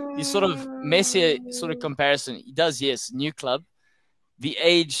the sort of Messi sort of comparison. He does, yes, new club, the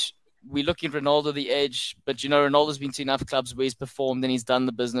age. We look at Ronaldo, the age, but Ronaldo's been to enough clubs where he's performed and he's done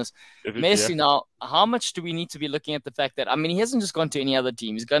the business. Messi now, how much do we need to be looking at the fact that, he hasn't just gone to any other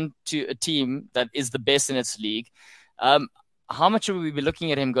team. He's gone to a team that is the best in its league. How much will we be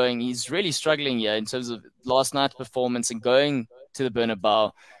looking at him going, he's really struggling here in terms of last night's performance and going to the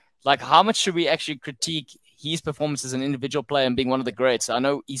Bernabeu? Like, how much should we actually critique his performance as an individual player and being one of the greats? I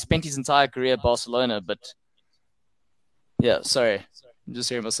know he spent his entire career at Barcelona, but yeah, sorry. I'm just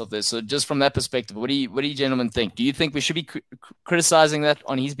hearing myself there. So just from that perspective, what do you gentlemen think? Do you think we should be criticizing that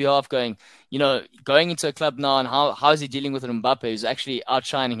on his behalf, going into a club now, and how is he dealing with Mbappe, who's actually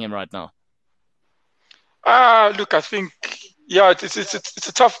outshining him right now? Look, I think it's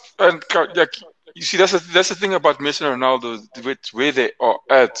a tough, and like you see, that's the thing about Messi and Ronaldo, with where they are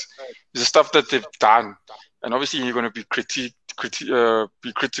at, is the stuff that they've done, and obviously you're going to be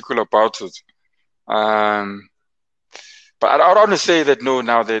critical about it. But I don't want to say that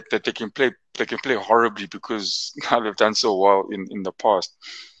now that they can play horribly because now they've done so well in the past.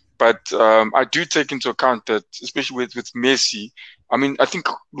 But I do take into account that, especially with Messi, I think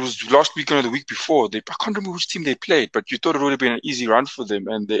it was last weekend or the week before, I can't remember which team they played, but you thought it would have been an easy run for them,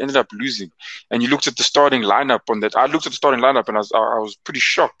 and they ended up losing. And you looked at the starting lineup on that. I looked at the starting lineup, and I was pretty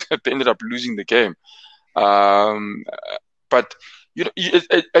shocked that they ended up losing the game. But you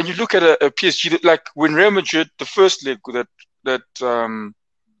look at a PSG that, like when Real Madrid, the first leg that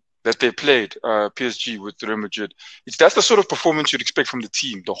that they played, PSG with Real Madrid. That's the sort of performance you'd expect from the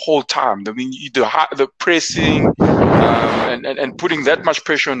team the whole time. I mean, the pressing and putting that much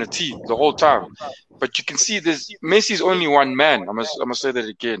pressure on the team the whole time. But you can see Messi's only one man. I must say that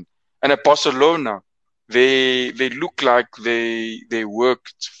again. And at Barcelona, they look like they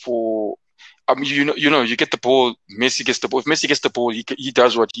worked for. I mean, you get the ball. Messi gets the ball. If Messi gets the ball, he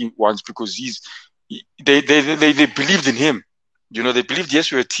does what he wants because they believed in him. They believed,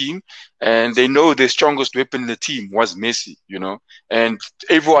 yes, we're a team, and they know their strongest weapon in the team was Messi. And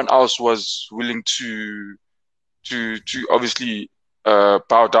everyone else was willing to obviously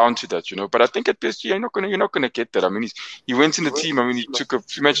bow down to that. But I think at PSG, you're not gonna get that. I mean, he went in the team. I mean, he took a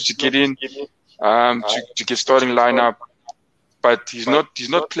few matches to get in, to get starting lineup. But he's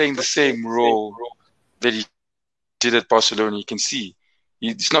not playing the same role that he did at Barcelona. You can see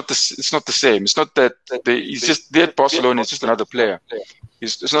it's not the same. It's not that he's just there at Barcelona. It's just another player.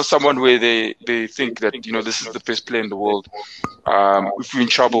 It's not someone where they think that this is the best player in the world. If we're in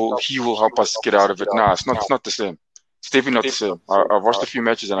trouble, he will help us get out of it. Nah, it's not the same. It's definitely not the same. I've watched a few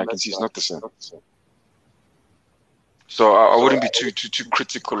matches and I can see it's not the same. So I wouldn't be too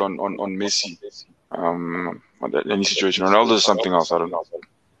critical on Messi. Any situation. Ronaldo is something else. I don't know.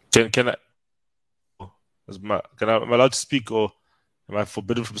 Am I allowed to speak, or am I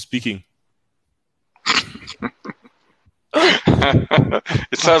forbidden from speaking?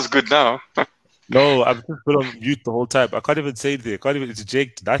 It sounds good now. No, I've just been on mute the whole time. I can't even say anything. I can't even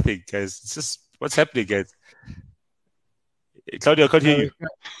interject. Nothing, guys. It's just what's happening, guys. Claudio, I can't hear you.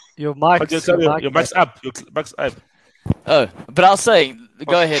 Your mic's up. Your mic's up. Oh, but I was saying,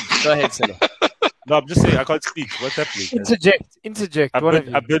 go ahead, Selo. No, I'm just saying I can't speak. What's happening? Interject.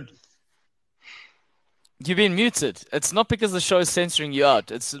 You've been muted. It's not because the show is censoring you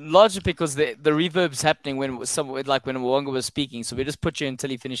out. It's largely because the reverb's happening when Mwanga was speaking. So we just put you until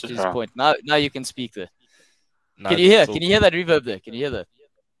he finished his point. Now you can speak there. Can you hear? Can you hear that reverb there? Can you hear that?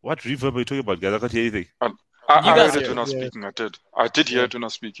 What reverb are you talking about, guys? I can't hear anything. I heard it when I was speaking. I did hear it when I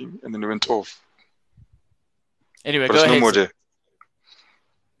was speaking, and then it went off. Anyway, but go ahead. No more there.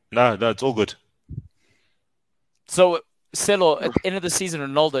 No, it's all good. So, Selo, at the end of the season,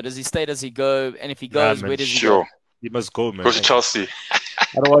 Ronaldo, does he stay? Does he go? And if he goes, where does he go? He must go, man. Go to Chelsea.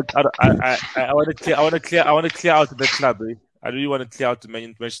 I want to clear out that club. I really want to clear out the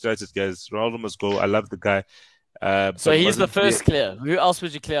Manchester United, guys. Ronaldo must go. I love the guy. So he's the first clear. Who else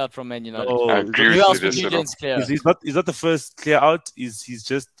would you clear out from Man United? Who else would you clear? He's not the first clear out. He's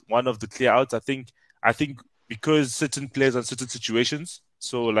just one of the clear outs. I think because certain players on certain situations.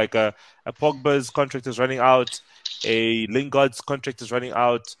 So like a Pogba's contract is running out, a Lingard's contract is running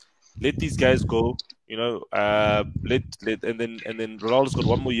out. Let these guys go. And then Ronaldo's got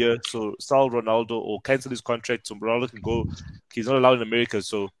one more year. So sell Ronaldo or cancel his contract so Ronaldo can go. He's not allowed in America,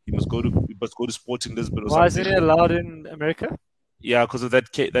 so he must go to Sporting Lisbon. Why isn't he allowed in America? Yeah, because of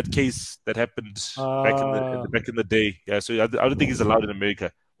that case that happened back in the day. Yeah, so I don't think he's allowed in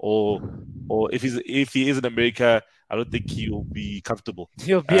America. Or if he is in America, I don't think he will be comfortable.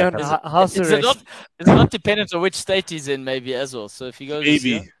 He'll be on house arrest. It's not dependent on which state he's in, maybe as well. So if he goes,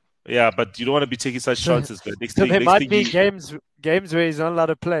 maybe. Yeah, but you don't want to be taking such chances. But there might be games where he's not allowed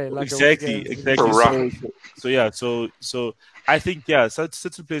to play. Like exactly. So I think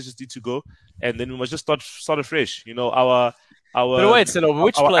certain players just need to go, and then we must just start afresh. But wait, so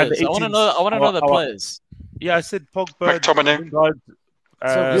which players? I want to know the players. Yeah, I said Pogba, McTominay.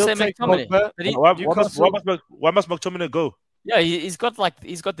 So we'll take Pogba. Why must McTominay go? Yeah, he's got the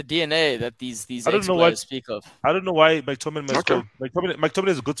DNA that these ex-players speak of. I don't know why McTominay must go. McTominay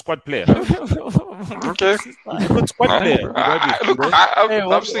is a good squad player. Okay. He's a good squad player.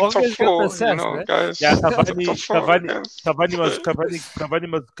 I'm saying top four, guys. Yeah,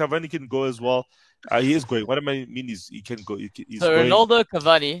 Cavani can go as well. He is going. What I mean is he can go. He's so going. Ronaldo,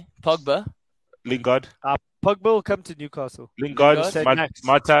 Cavani, Pogba, Lingard. Pogba will come to Newcastle. Lingard,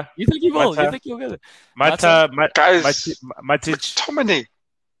 Mata. You think he will? You think he'll get it? Mata, guys, Matic. McTominay.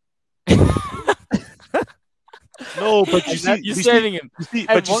 No, but you're saving him. You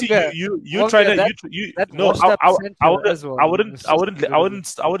try to. No, I wouldn't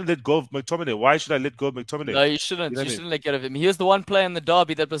let go of McTominay. Why should I let go of McTominay? No, you shouldn't. You shouldn't let go of him. He was the one player in the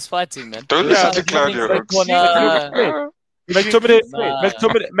derby that was fighting, man. Don't listen to Claudio.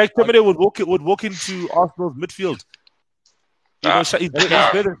 McTominay would walk into Arsenal's midfield.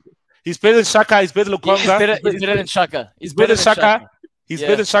 He's better than Xhaka. He's better than Lukonga. He's better than Xhaka. He's better than Xhaka. He's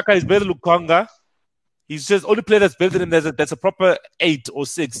better than Xhaka. He's better than Lukonga. He's just only player that's better than him. That's a proper 8 or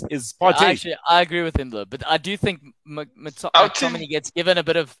 6 is Partey. Actually, I agree with him though, but I do think McTominay gets given a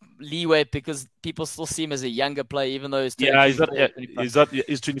bit of leeway because people still see him as a younger player, even though he's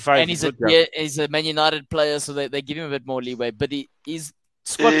he's 25, and he's a Man United player, so they give him a bit more leeway. But he's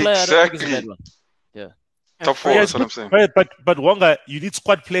squad player. I don't think he's a bad one. Yeah, top 4. That's what I'm saying. But Wonga, you need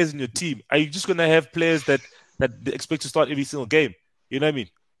squad players in your team. Are you just gonna have players that they expect to start every single game? You know what I mean?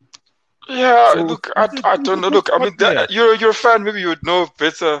 Yeah, so, look, I don't know. Look, I mean, you're a fan. Maybe you would know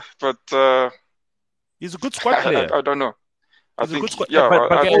better, but he's a good squad player. I don't know. I think, who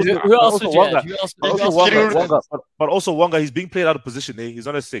else would you add? But also Wonga, he's being played out of position. Eh? He's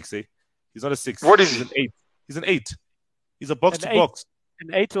not a 6. Eh? He's not a 6. What is he? He's an 8. He's a box to box.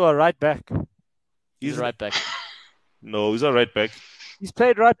 An 8 or a right back. He's a right back. No, he's a right back. He's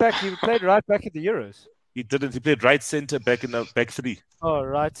played right back. He played right back at the Euros. He didn't. He played right centre back in the back 3. Oh,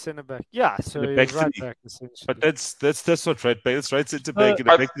 right centre back. Yeah, so he's right three. back essentially. But that's not right back. That's right centre back in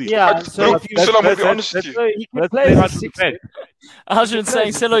the back 3. Yeah, I'm going to be honest with you. He can play as a 6. I was just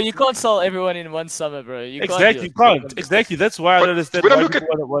saying, Silo, you can't sell everyone in one summer, bro. You can't. Exactly. That's why I don't understand. When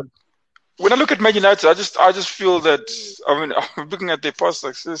I look at Man United, I just feel that. I mean, I'm looking at their past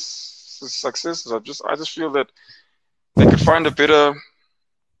successes. I just feel that they could find a better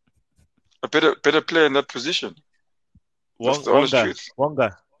player in that position. That's the honest truth.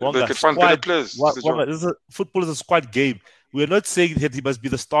 Wonga. They could find better players. Football is a squad game. We are not saying that he must be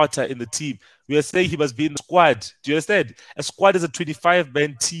the starter in the team. We are saying he must be in the squad. Do you understand? A squad is a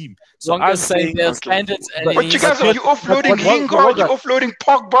 25-man team. So I'm saying there's standards. But you guys are offloading Lingard, you're offloading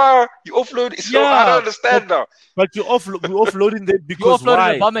Pogba, you offload. So I don't understand now. But we're offloading them because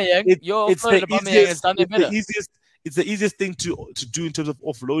why? It's the easiest thing to do in terms of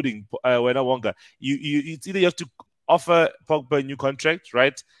offloading. Wonga, it's either you have to offer Pogba a new contract,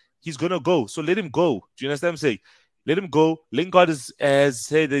 right? He's gonna go, so let him go. Do you understand what I'm saying? Let him go. Lingard has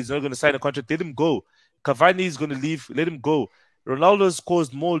said that he's not going to sign a contract. Let him go. Cavani is going to leave. Let him go. Ronaldo has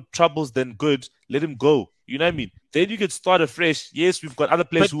caused more troubles than good. Let him go. You know what I mean? Then you can start afresh. Yes, we've got other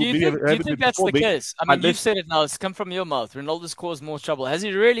players do you think that's the case? I mean, you've said it now. It's come from your mouth. Ronaldo's caused more trouble. Has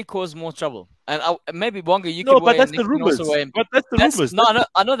he really caused more trouble? And maybe Wonga, you can but that's the rumors. But that's the rumors. No,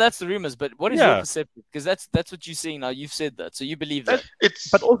 I know that's the rumors. But what is your perception? Because that's what you're seeing now. You've said that, so you believe that.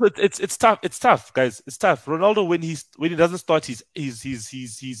 But also, it's tough. It's tough, guys. It's tough. Ronaldo, when he doesn't start, he's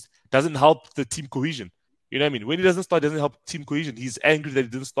doesn't help the team cohesion. You know what I mean? When he doesn't start, it doesn't help team cohesion. He's angry that he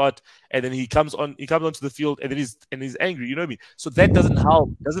didn't start, and then he comes onto the field, and then he's angry. You know what I mean? So that doesn't help.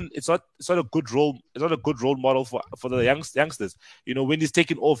 It's not a good role. It's not a good role model for the youngsters. You know, when he's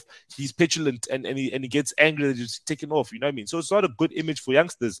taken off, he's petulant and he gets angry that he's taken off. You know what I mean? So it's not a good image for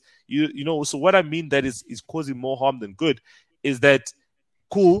youngsters. You know. So what I mean that is causing more harm than good is that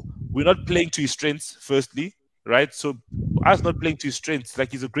cool. We're not playing to his strengths. Firstly. Right, so us not playing to his strengths,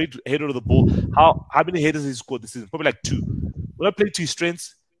 like he's a great header of the ball. How many headers has he scored this season? Probably like 2. We're not playing to his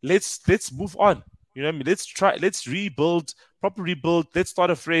strengths. Let's move on. You know what I mean? Let's rebuild, proper rebuild. Let's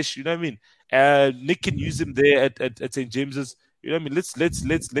start afresh. You know what I mean? Nick can use him there at St. James's. You know what I mean?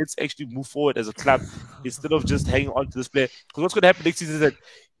 Let's actually move forward as a club instead of just hanging on to this player. Because what's going to happen next season is that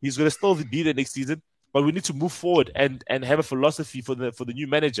he's going to still be there next season. But we need to move forward and have a philosophy for the new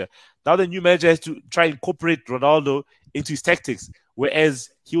manager. Now the new manager has to try and incorporate Ronaldo into his tactics, whereas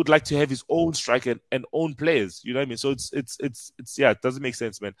he would like to have his own striker and own players. You know what I mean? So it's it doesn't make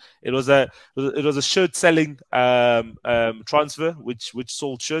sense, man. It was a shirt selling transfer which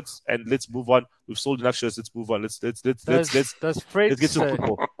sold shirts, and let's move on. We've sold enough shirts. Let's move on. Let's get to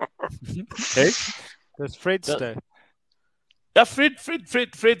football. Hey, does Fred stay? Yeah, Fred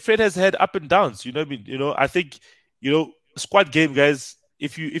has had up and downs. You know what I mean? You know, I think, squad game, guys.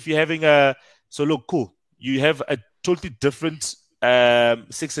 If you're having cool. You have a totally different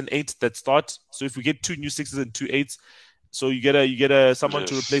 6 and 8 that start. So if we get 2 new 6s and 2 8s, so you get someone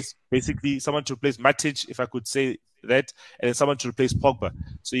to replace Matic, if I could say that, and then someone to replace Pogba.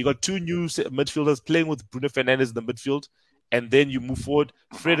 So you got 2 new midfielders playing with Bruno Fernandes in the midfield. And then you move forward.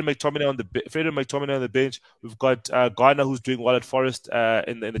 Fred and McTominay on the bench. We've got Garner, who's doing well at Forest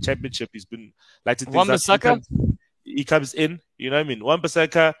in the championship. He's been lighting things up. He comes in. You know what I mean?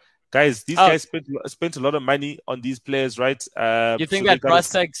 Wan-Bissaka, guys. These guys spent a lot of money on these players, right? You think that price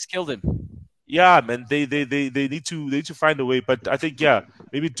tag killed him? Yeah, man. They need to find a way. But I think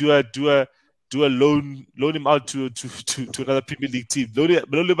maybe do a loan him out to another Premier League team.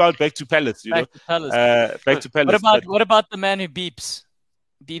 Loan him out back to Palace. Back to Palace. What about the man who beeps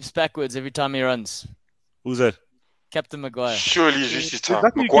backwards every time he runs? Who's that? Captain Maguire. Surely he's reached his time.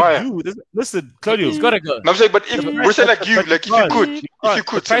 Nothing you Maguire. can do. Listen, Claudio. He's got to go. No, I'm saying, but if we say like you, but like you if you can't.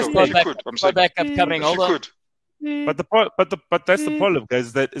 could, The price Silo, if you tag- could, I'm Go saying, back up coming. if you Hold on. could. But that's the problem, guys.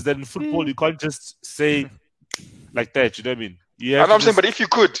 Is that in football you can't just say like that. You know what I mean? You have And I'm to saying, just- but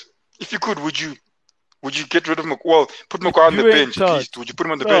if you could, would you get rid of put Maguire on the You in bench at charge. least? Would you put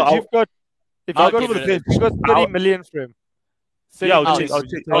him on the No, bench? If I'll you've got give it if you've got 30 I'll- million for him. yeah, I'll 30 take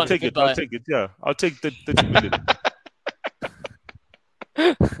million, I'll I'll take it. Goodbye. I'll take it. Yeah, I'll take the 30 million.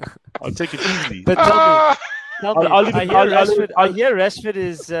 I'll take it easily. But tell me, Ah, I'll leave I it- hear I'll- Rashford. I'll- I hear Rashford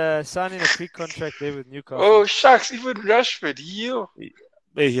is signing a pre-contract there with Newcastle. oh shucks, even Rashford, yo.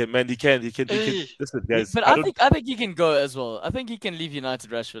 Hey, man, he can. Hey. Listen, guys. But I think he can go as well. I think he can leave United,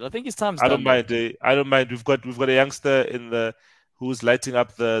 Rashford. I think his time's I done. don't mind. I don't mind. We've got a youngster who's lighting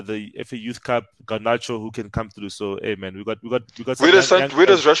up the FA Youth Cup, Garnacho, who can come through. So, hey, man, we got some Where does young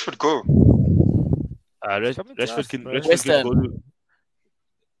Rashford go? Come to us, Rashford can bro. West Rashford can Ham. go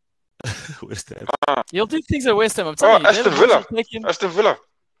to West Ham. You'll do things at West Ham. I'm telling you. Aston David Villa. Moyes will take him. Aston Villa.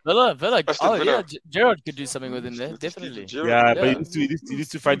 Villa. Aston Oh Villa. yeah, Gerrard could do something with him there. Definitely. Yeah, but Yeah. he needs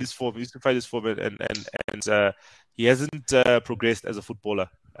to find his form. He needs to find his form, and he hasn't progressed as a footballer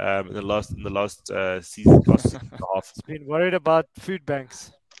in the last season, last season and a half. He's been worried about food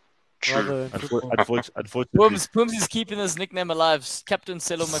banks True. rather than football. Unfortunately, Pooms is keeping his nickname alive. Captain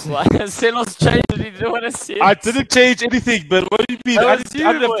Selo Maguire. Selo's changed it. He didn't want to see it. I didn't change anything. But what do you mean? That was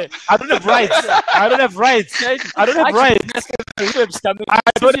you, boy. I don't have rights. I don't have rights. I don't have rights. I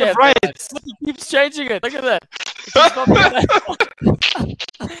don't have rights. Look, he keeps changing it. Look at that. It's just not that.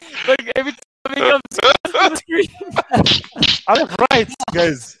 Look, every time he comes on the screen. I don't have rights,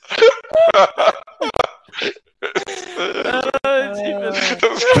 guys. Oh,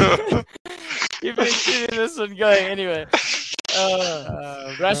 jeepers. You've been keeping this one going anyway.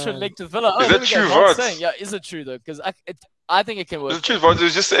 Rashford man. linked with Villa. Oh, Is there that we true, go. Mark's Vard? saying, yeah, is it true though? Because I think it can work. The truth, but it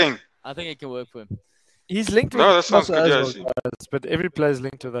was just saying. I think it can work for him. He's linked with No, that sounds Newcastle good. Yeah, I as see. well, guys, but every player's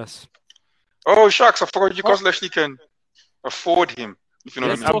linked with us. Oh shucks, I forgot Newcastle actually can afford him. If you know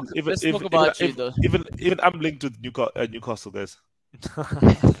Let's what I mean. talk- let's talk about you, though. Even I'm linked with Newcastle, guys.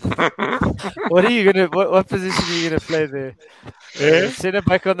 What are you gonna? What position are you gonna play there? Centre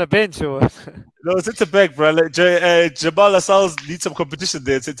back on the bench or what? No, centre back, bro. Like, Jamal Lascelles needs some competition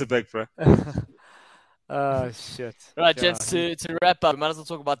there, centre back, bro. Oh shit! Right, Yeah. gents, to wrap up, we might as well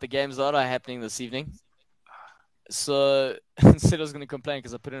talk about the games that are happening this evening. So, Selo's going to complain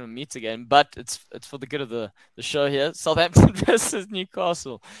because I put in a meet again, but it's for the good of the show here. Southampton versus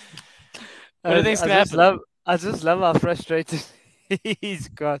Newcastle. What do you think's going to happen? I just love how frustrated he's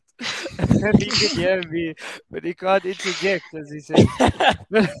got. He can hear me, but he can't interject, as he said.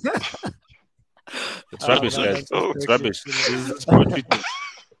 It's rubbish, no, guys. that's Oh, it's okay. rubbish. This is poor treatment.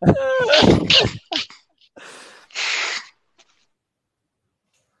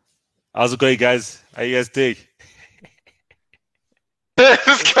 How's it going, guys? How you guys doing?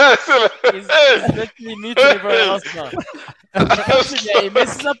 This guy's He's literally muting everyone else now. He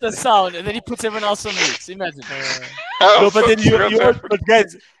messes up the sound and then he puts everyone else on mute. Imagine. No, but then but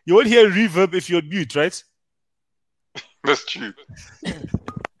guys, you won't hear reverb if you're on mute, right? That's true. We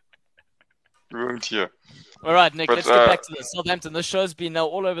won't hear. All right, Nick, But, let's get back to this. Southampton, this show's been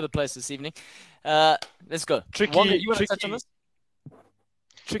all over the place this evening. Let's go. Tricky- Wonga, you want to touch tricky- on this?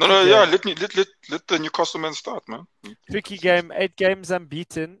 Tricky No, game. yeah. Let the Newcastle men start, man. Tricky game. 8 games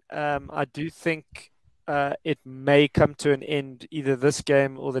unbeaten. I do think it may come to an end either this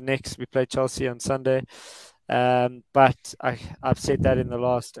game or the next. We play Chelsea on Sunday. But I've said that in the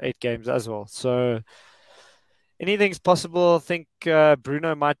last 8 games as well. So anything's possible. I think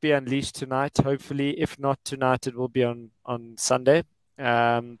Bruno might be unleashed tonight. Hopefully, if not tonight, it will be on Sunday.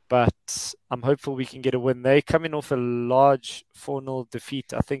 But I'm hopeful we can get a win. They coming off a large 4-0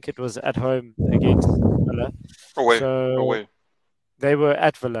 defeat. I think it was at home against Villa. Away. So Away. they were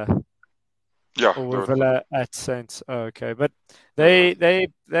at Villa. Yeah. Or were they're- Villa at Saints? Oh, okay, but they're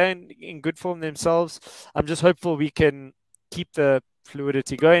in good form themselves. I'm just hopeful we can keep the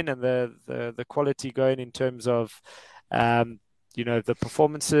fluidity going and the quality going in terms of the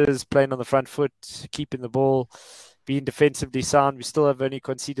performances, playing on the front foot, keeping the ball, being defensively sound. We still have only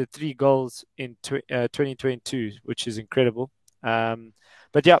conceded 3 goals in 2022, which is incredible.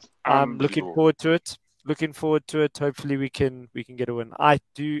 But yeah, I'm looking Unbelievable. forward to it. Hopefully we can get a win. I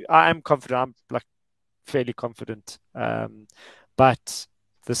am confident. I'm like fairly confident. But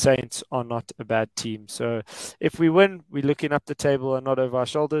the Saints are not a bad team. So if we win, we're looking up the table and not over our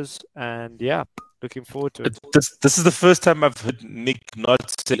shoulders. And yeah, looking forward to it. This is the first time I've heard Nick not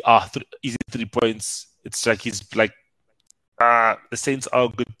say, easy 3 points. It's like he's like the Saints are a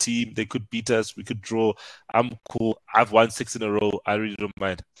good team. They could beat us. We could draw. I'm cool. I've won 6 in a row. I really don't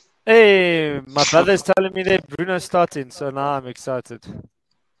mind. Hey, my brother's telling me that Bruno's starting, so now I'm excited.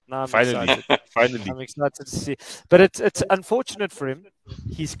 Finally. I'm excited to see. But it's unfortunate for him.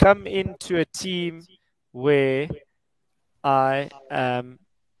 He's come into a team where I am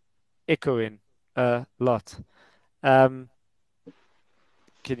echoing a lot. Can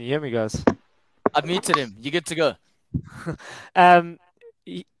you hear me, guys? I've muted him. You good to go.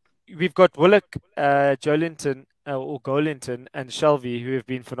 We've got Willock, Joelinton, or Golinton, and Shelby, who have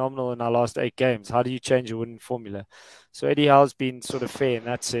been phenomenal in our last 8 games. How do you change a winning formula? So Eddie Howe's been sort of fair in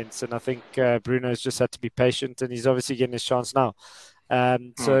that sense, and I think Bruno's just had to be patient, and he's obviously getting his chance now.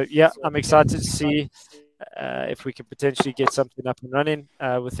 So yeah, I'm excited to see if we can potentially get something up and running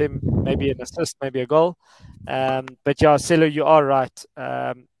with him, maybe an assist, maybe a goal. But yeah, Selo, you are right.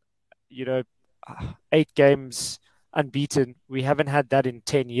 8 games unbeaten. We haven't had that in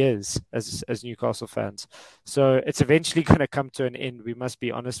 10 years as Newcastle fans. So it's eventually going to come to an end. We must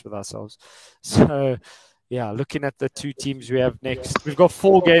be honest with ourselves. So yeah, looking at the 2 teams we have next, we've got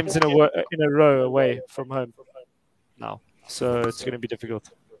 4 games in a row away from home now. So it's going to be difficult.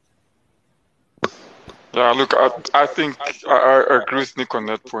 Yeah, look, I think I agree with Nick on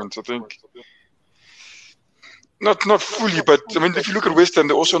that point. I think not fully, but I mean, if you look at West Ham,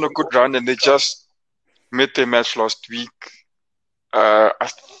 they're also on a good run, and they just made their match last week. I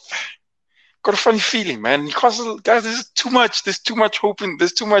got a funny feeling, man. Newcastle, guys, there's too much hope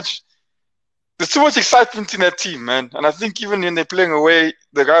there's too much excitement in that team, man. And I think even when they're playing away,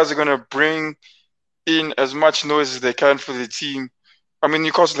 the guys are gonna bring in as much noise as they can for the team. I mean,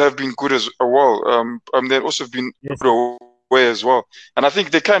 Newcastle have been good as well. They've also been good away as well. And I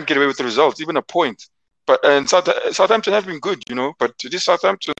think they can get away with the results, even a point. And Southampton have been good, But this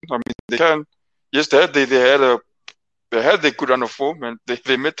Southampton, I mean, they can. Yes, they had their good run of form, and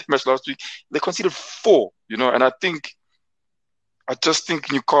they met the match last week. They conceded 4, And I just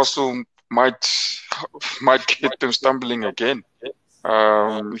think Newcastle might get them stumbling again.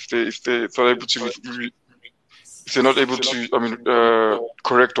 If they're not able to,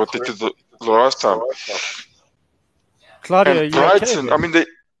 correct what they did the last time. Claudio, and Brighton, okay, I mean,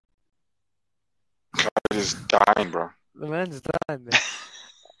 Claudio is dying, bro. The man's dying.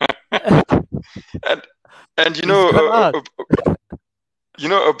 and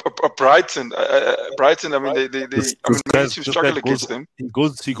Brighton. I mean, they struggle against them.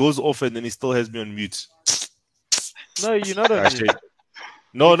 He goes off, and then he still has me on mute. No, you're not on mute.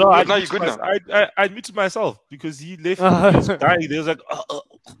 No, I muted myself because he left. He was dying. They was like,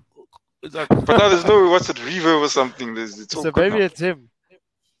 but now there's no reverb or something. So maybe it's him.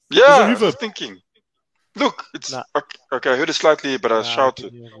 Yeah, I was thinking. Look, it's okay. I heard it slightly, but I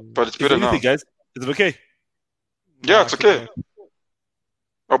shouted. But it's better now, guys. Is it okay? Yeah, it's okay.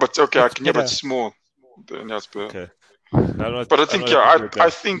 Oh, but okay, I can hear, but it's small. Then that's better. Okay. But I think I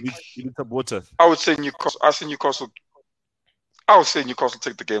think you need some water. I would say Newcastle. I would say Newcastle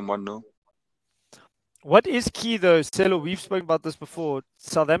take the game 1-0. What is key though, Selo? We've spoken about this before.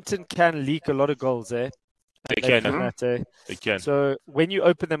 Southampton can leak a lot of goals, eh? They can. They can. So when you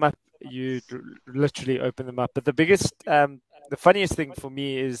open them up, you literally open them up. But the biggest, the funniest thing for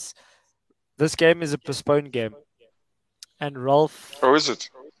me is this game is a postponed game, and Rolf. Oh, is it?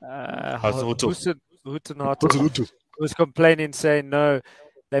 Huttenhardt was complaining, saying no,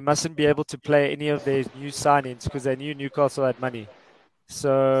 they mustn't be able to play any of their new signings because they knew Newcastle had money.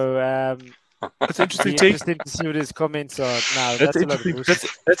 So that's interesting. Interesting to see what his comments are. Now that's an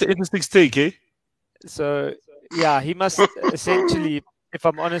interesting take, eh? So yeah, he must essentially, if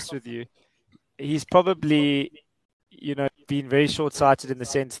I'm honest with you, he's probably been very short-sighted in the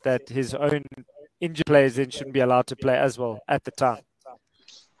sense that his own injured players then shouldn't be allowed to play as well at the time.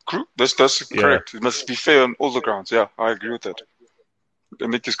 That's correct. It must be fair on all the grounds. Yeah, I agree with that.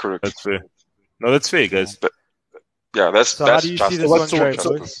 Nick is correct. That's fair. No, that's fair, guys. Yeah, that's how do you see this one, Trey?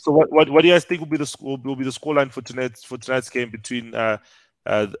 So what do you guys think will be the scoreline for tonight's game between the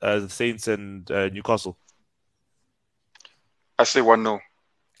Saints and Newcastle? I say 1-0.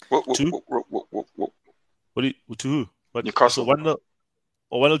 To who? Newcastle. 1-0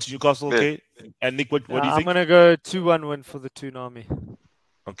 or 1-0 to Newcastle. Okay. And Nick, what do you think? I'm gonna go 2-1 win for the Toonami.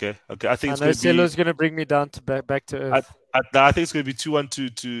 Okay. I think I know Celo's going to bring me down to back to earth. I think it's going to be 2-1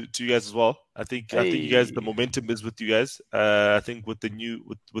 to you guys as well. I think you guys, the momentum is with you guys. I think with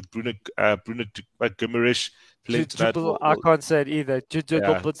Bruno Guimaraes playing tonight. I can't say it either. The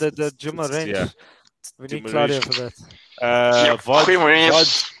Guimaraes. We need Claudio for that.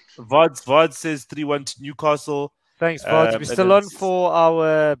 Vod says 3-1 to Newcastle. Thanks, Vod. We're still on for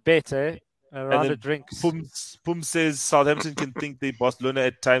our bet, eh? A round of drinks. Pum says Southampton can think they Barcelona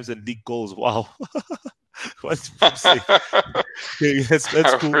at times and leak goals. Wow. What's Pum saying? Okay, that's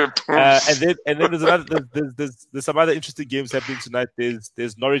cool. And then there's some other interesting games happening tonight.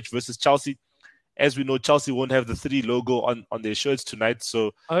 There's Norwich versus Chelsea. As we know, Chelsea won't have the 3 logo on their shirts tonight.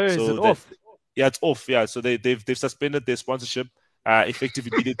 So is it off? Yeah, it's off. Yeah, so they've suspended their sponsorship effective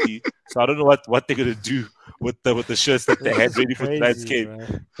immediately. So I don't know what they're gonna do with the shirts that they had ready for tonight's game.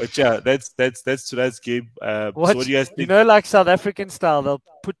 Man. But yeah, that's tonight's game. So what do you guys think? You know, like South African style, they'll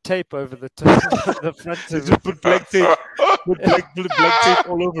put tape over the front. They just put black tape, black tape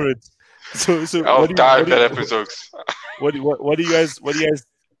all over it. So I'll die if that happens, folks. What do you guys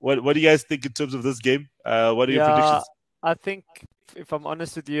think in terms of this game? What are your predictions? I think, if I'm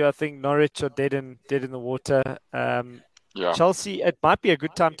honest with you, I think Norwich are dead in the water. Chelsea, it might be a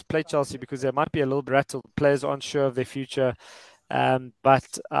good time to play Chelsea because they might be a little bit rattled. Players aren't sure of their future.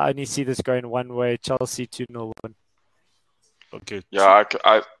 But I only see this going one way. Chelsea 2-0 win. Okay. Yeah,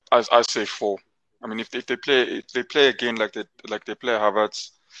 I say 4. I mean, if they play again like they play Havertz,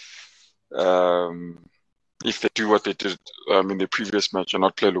 if they do what they did in the previous match and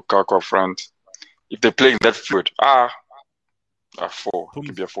not play Lukaku up front, if they're playing that fluid, 4. It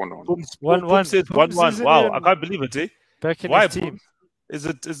can be a 4-0. 1-1 says 1-1. Wow, I can't believe it, eh? Back in his team. Is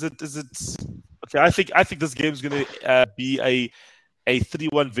it? Okay, I think this game is going to be a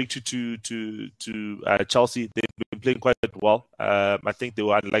 3-1 victory to Chelsea. They've been playing quite well. I think they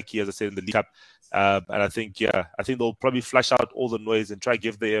were unlucky, as I said, in the League Cup. And I think they'll probably flush out all the noise and try to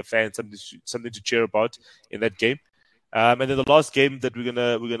give their fans something to cheer about in that game. And then the last game that we're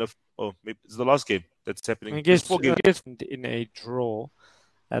gonna maybe it's the last game that's happening. I guess in a draw.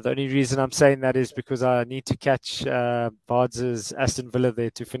 The only reason I'm saying that is because I need to catch Bards' Aston Villa there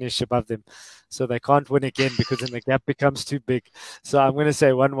to finish above them. So they can't win again because then the gap becomes too big. So I'm going to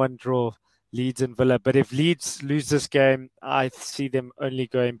say 1-1 draw, Leeds and Villa. But if Leeds lose this game, I see them only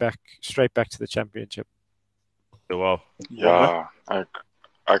going straight back to the Championship. Oh, wow. Yeah, I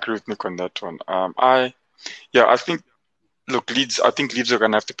agree with Nick on that one. I think Leeds are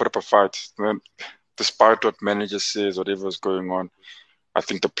going to have to put up a fight. Despite what manager says, whatever's going on, I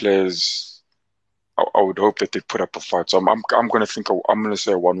think the players, I would hope that they put up a fight. So I'm going to say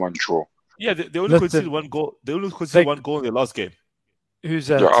a 1-1 draw. Yeah, they only conceded 1 goal. They only conceded 1 goal in their last game. Who's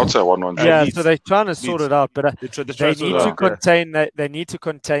that? Yeah, I'll say 1-1 draw. Yeah, so they're trying to sort it out, but they need to contain that. They need to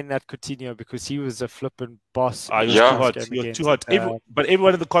contain that Coutinho because he was a flipping boss. He was too hot. But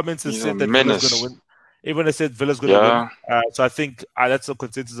everyone in the comments has said that Villa's going to win. Everyone has said Villa's going to win. So I think that's a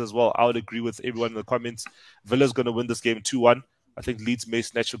consensus as well. I would agree with everyone in the comments. Villa's going to win this game 2-1. I think Leeds may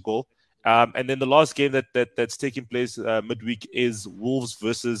snatch a goal. And then the last game that's taking place midweek is Wolves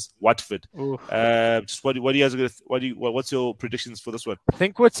versus Watford. Just what do you guys what's your predictions for this one? I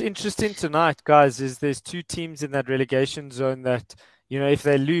think what's interesting tonight, guys, is there's 2 teams in that relegation zone that, if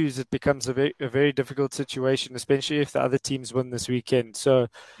they lose, it becomes a very difficult situation, especially if the other teams win this weekend. So,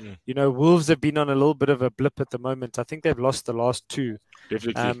 Wolves have been on a little bit of a blip at the moment. I think they've lost the last 2.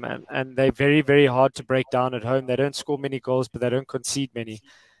 Definitely. And they're very, very hard to break down at home. They don't score many goals, but they don't concede many.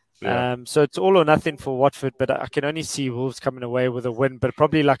 Yeah. So it's all or nothing for Watford, but I can only see Wolves coming away with a win, but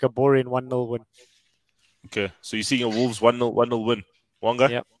probably like a boring 1-0 win. Okay, so you're seeing a Wolves 1-0 win. Wonga?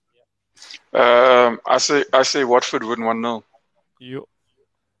 Yep. I say Watford win 1-0.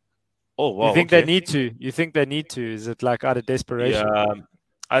 Oh wow! You think they need to? You think they need to? Is it like out of desperation? Yeah,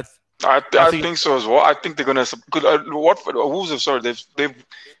 I think so as well. I think they're gonna. Watford, Wolves.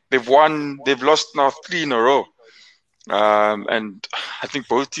 They've won. They've lost now 3 in a row. And I think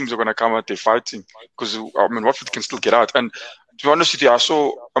both teams are going to come out there fighting because Watford can still get out. And to be honest with you,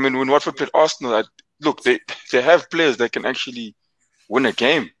 when Watford played Arsenal, they have players that can actually win a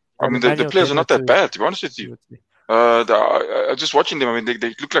game. The players are not that bad, to be honest with you. Just watching them, they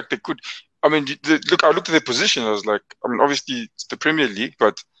look like they could. I looked at their position. I was like, obviously it's the Premier League,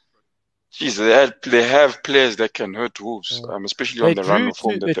 but geez, they have players that can hurt Wolves, especially on the run of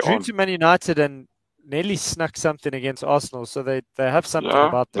form that they're on. They drew to Man United and nearly snuck something against Arsenal, so they have something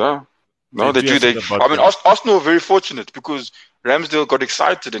about them. Yeah. No, they do. Arsenal were very fortunate because Ramsdale got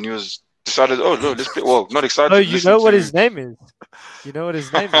excited and he decided, let's play. Well, not excited. Oh, you know what his name is? You know what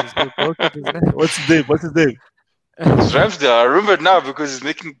his name is? What's his name? It's Ramsdale. I remember it now because he's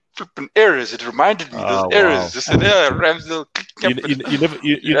making flipping errors. It reminded me those errors. Just said, Ramsdale.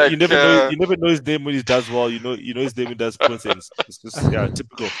 You never know his name when he does well. You know his name when he does nonsense. It's just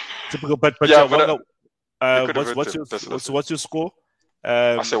typical. But what's your score?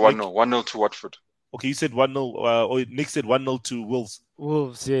 I say 1-0. 1-0 to Watford. Okay, you said 1-0. Nick said 1-0 to Wolves.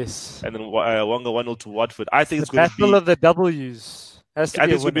 Wolves, yes. And then Wonga 1-0 to Watford. I think it's going to be battle of the W's. I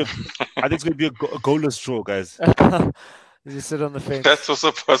think it's going to be I think it's going to be a goalless draw, guys. You sit on the fence. That's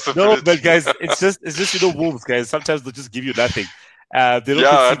also possible. No, but guys, it's just Wolves, guys. Sometimes they'll just give you nothing. They don't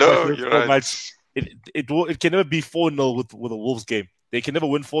Yeah, concede no, much, you're so right. much. It can never be 4-0 with a Wolves game. They can never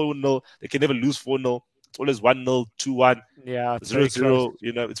win 4-0. They can never lose 4-0. It's always 1-0, 2-1, Yeah, it's very 0-0. close.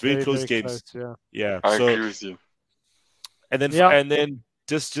 You know, it's very close games. Close, yeah. Yeah. I So agree with you. and then Yeah.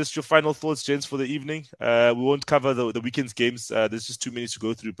 just your final thoughts, gents, for the evening. We won't cover the weekend's games. There's just too many to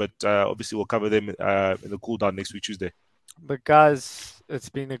go through, but obviously we'll cover them in the cool down next week, Tuesday. But guys, it's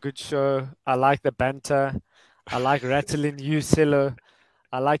been a good show. I like the banter. I like rattling you, Celo.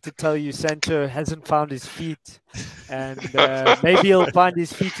 I like to tell you Sancho hasn't found his feet, and maybe he'll find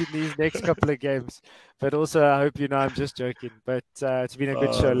his feet in these next couple of games. But also, I hope you know I'm just joking. But it's been a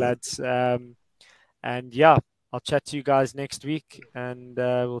good show, lads. And yeah, I'll chat to you guys next week, and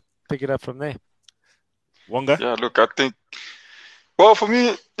we'll pick it up from there. Wonga? Yeah, look, I think. Well, for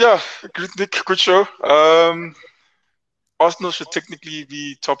me, yeah, good show. Arsenal should technically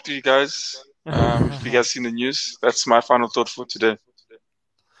be top 3, guys. If you guys seen the news, that's my final thought for today.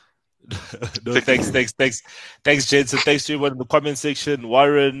 No, thanks, gents, and thanks to everyone in the comment section.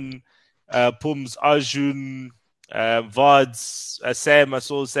 Warren, Pums, Arjun, Vards, Sam. I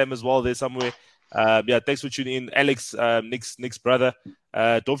saw Sam as well there somewhere. Yeah, thanks for tuning in, Alex, Nick's brother.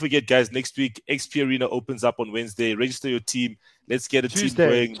 Don't forget, guys, next week XP Arena opens up on Wednesday. Register your team. Let's get a team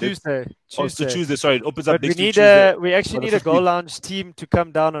going. Tuesday. Sorry, it opens up next week. We actually need a Goal Lounge team to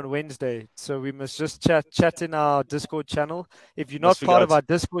come down on Wednesday. So we must just chat in our Discord channel. If you're not part of our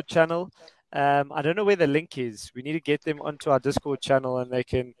Discord channel, I don't know where the link is. We need to get them onto our Discord channel and they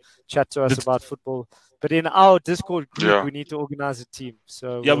can chat to us about football. But in our Discord group, we need to organize a team.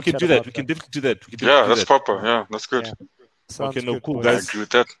 So yeah, we can do that. We can definitely do that. That's proper. Yeah, that's good. Yeah. Okay, no, good, cool, boys. guys. I agree with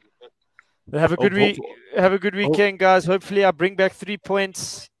that. Have a good week. Have a good weekend, guys. Hopefully, I bring back 3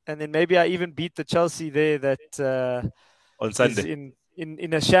 points, and then maybe I even beat the Chelsea there that on Sunday is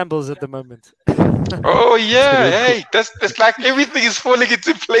in a shambles at the moment. Oh yeah, hey, that's like everything is falling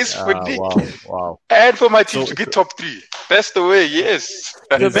into place for Nick. Wow. And for my team to get top 3. That's the way. Yes.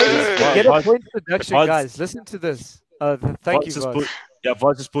 So maybe get a point deduction, guys. Listen to this. Thank you, guys.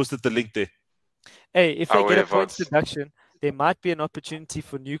 Vaz just posted the link there. Hey, if they get a points deduction, there might be an opportunity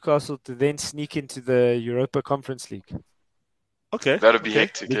for Newcastle to then sneak into the Europa Conference League. Okay, that'll be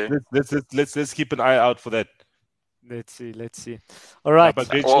hectic. Let's keep an eye out for that. Let's see. All right. We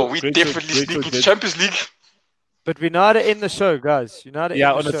definitely sneak into Champions League. But we know how to end the show, guys. You know how to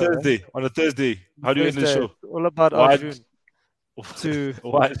end the show. Thursday. On a Thursday. How do you end the show? All about Arjun. 2,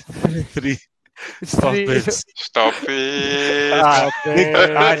 1, 3. Stop it.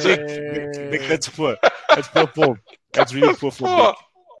 Nick, that's poor. That's poor form. That's really poor form.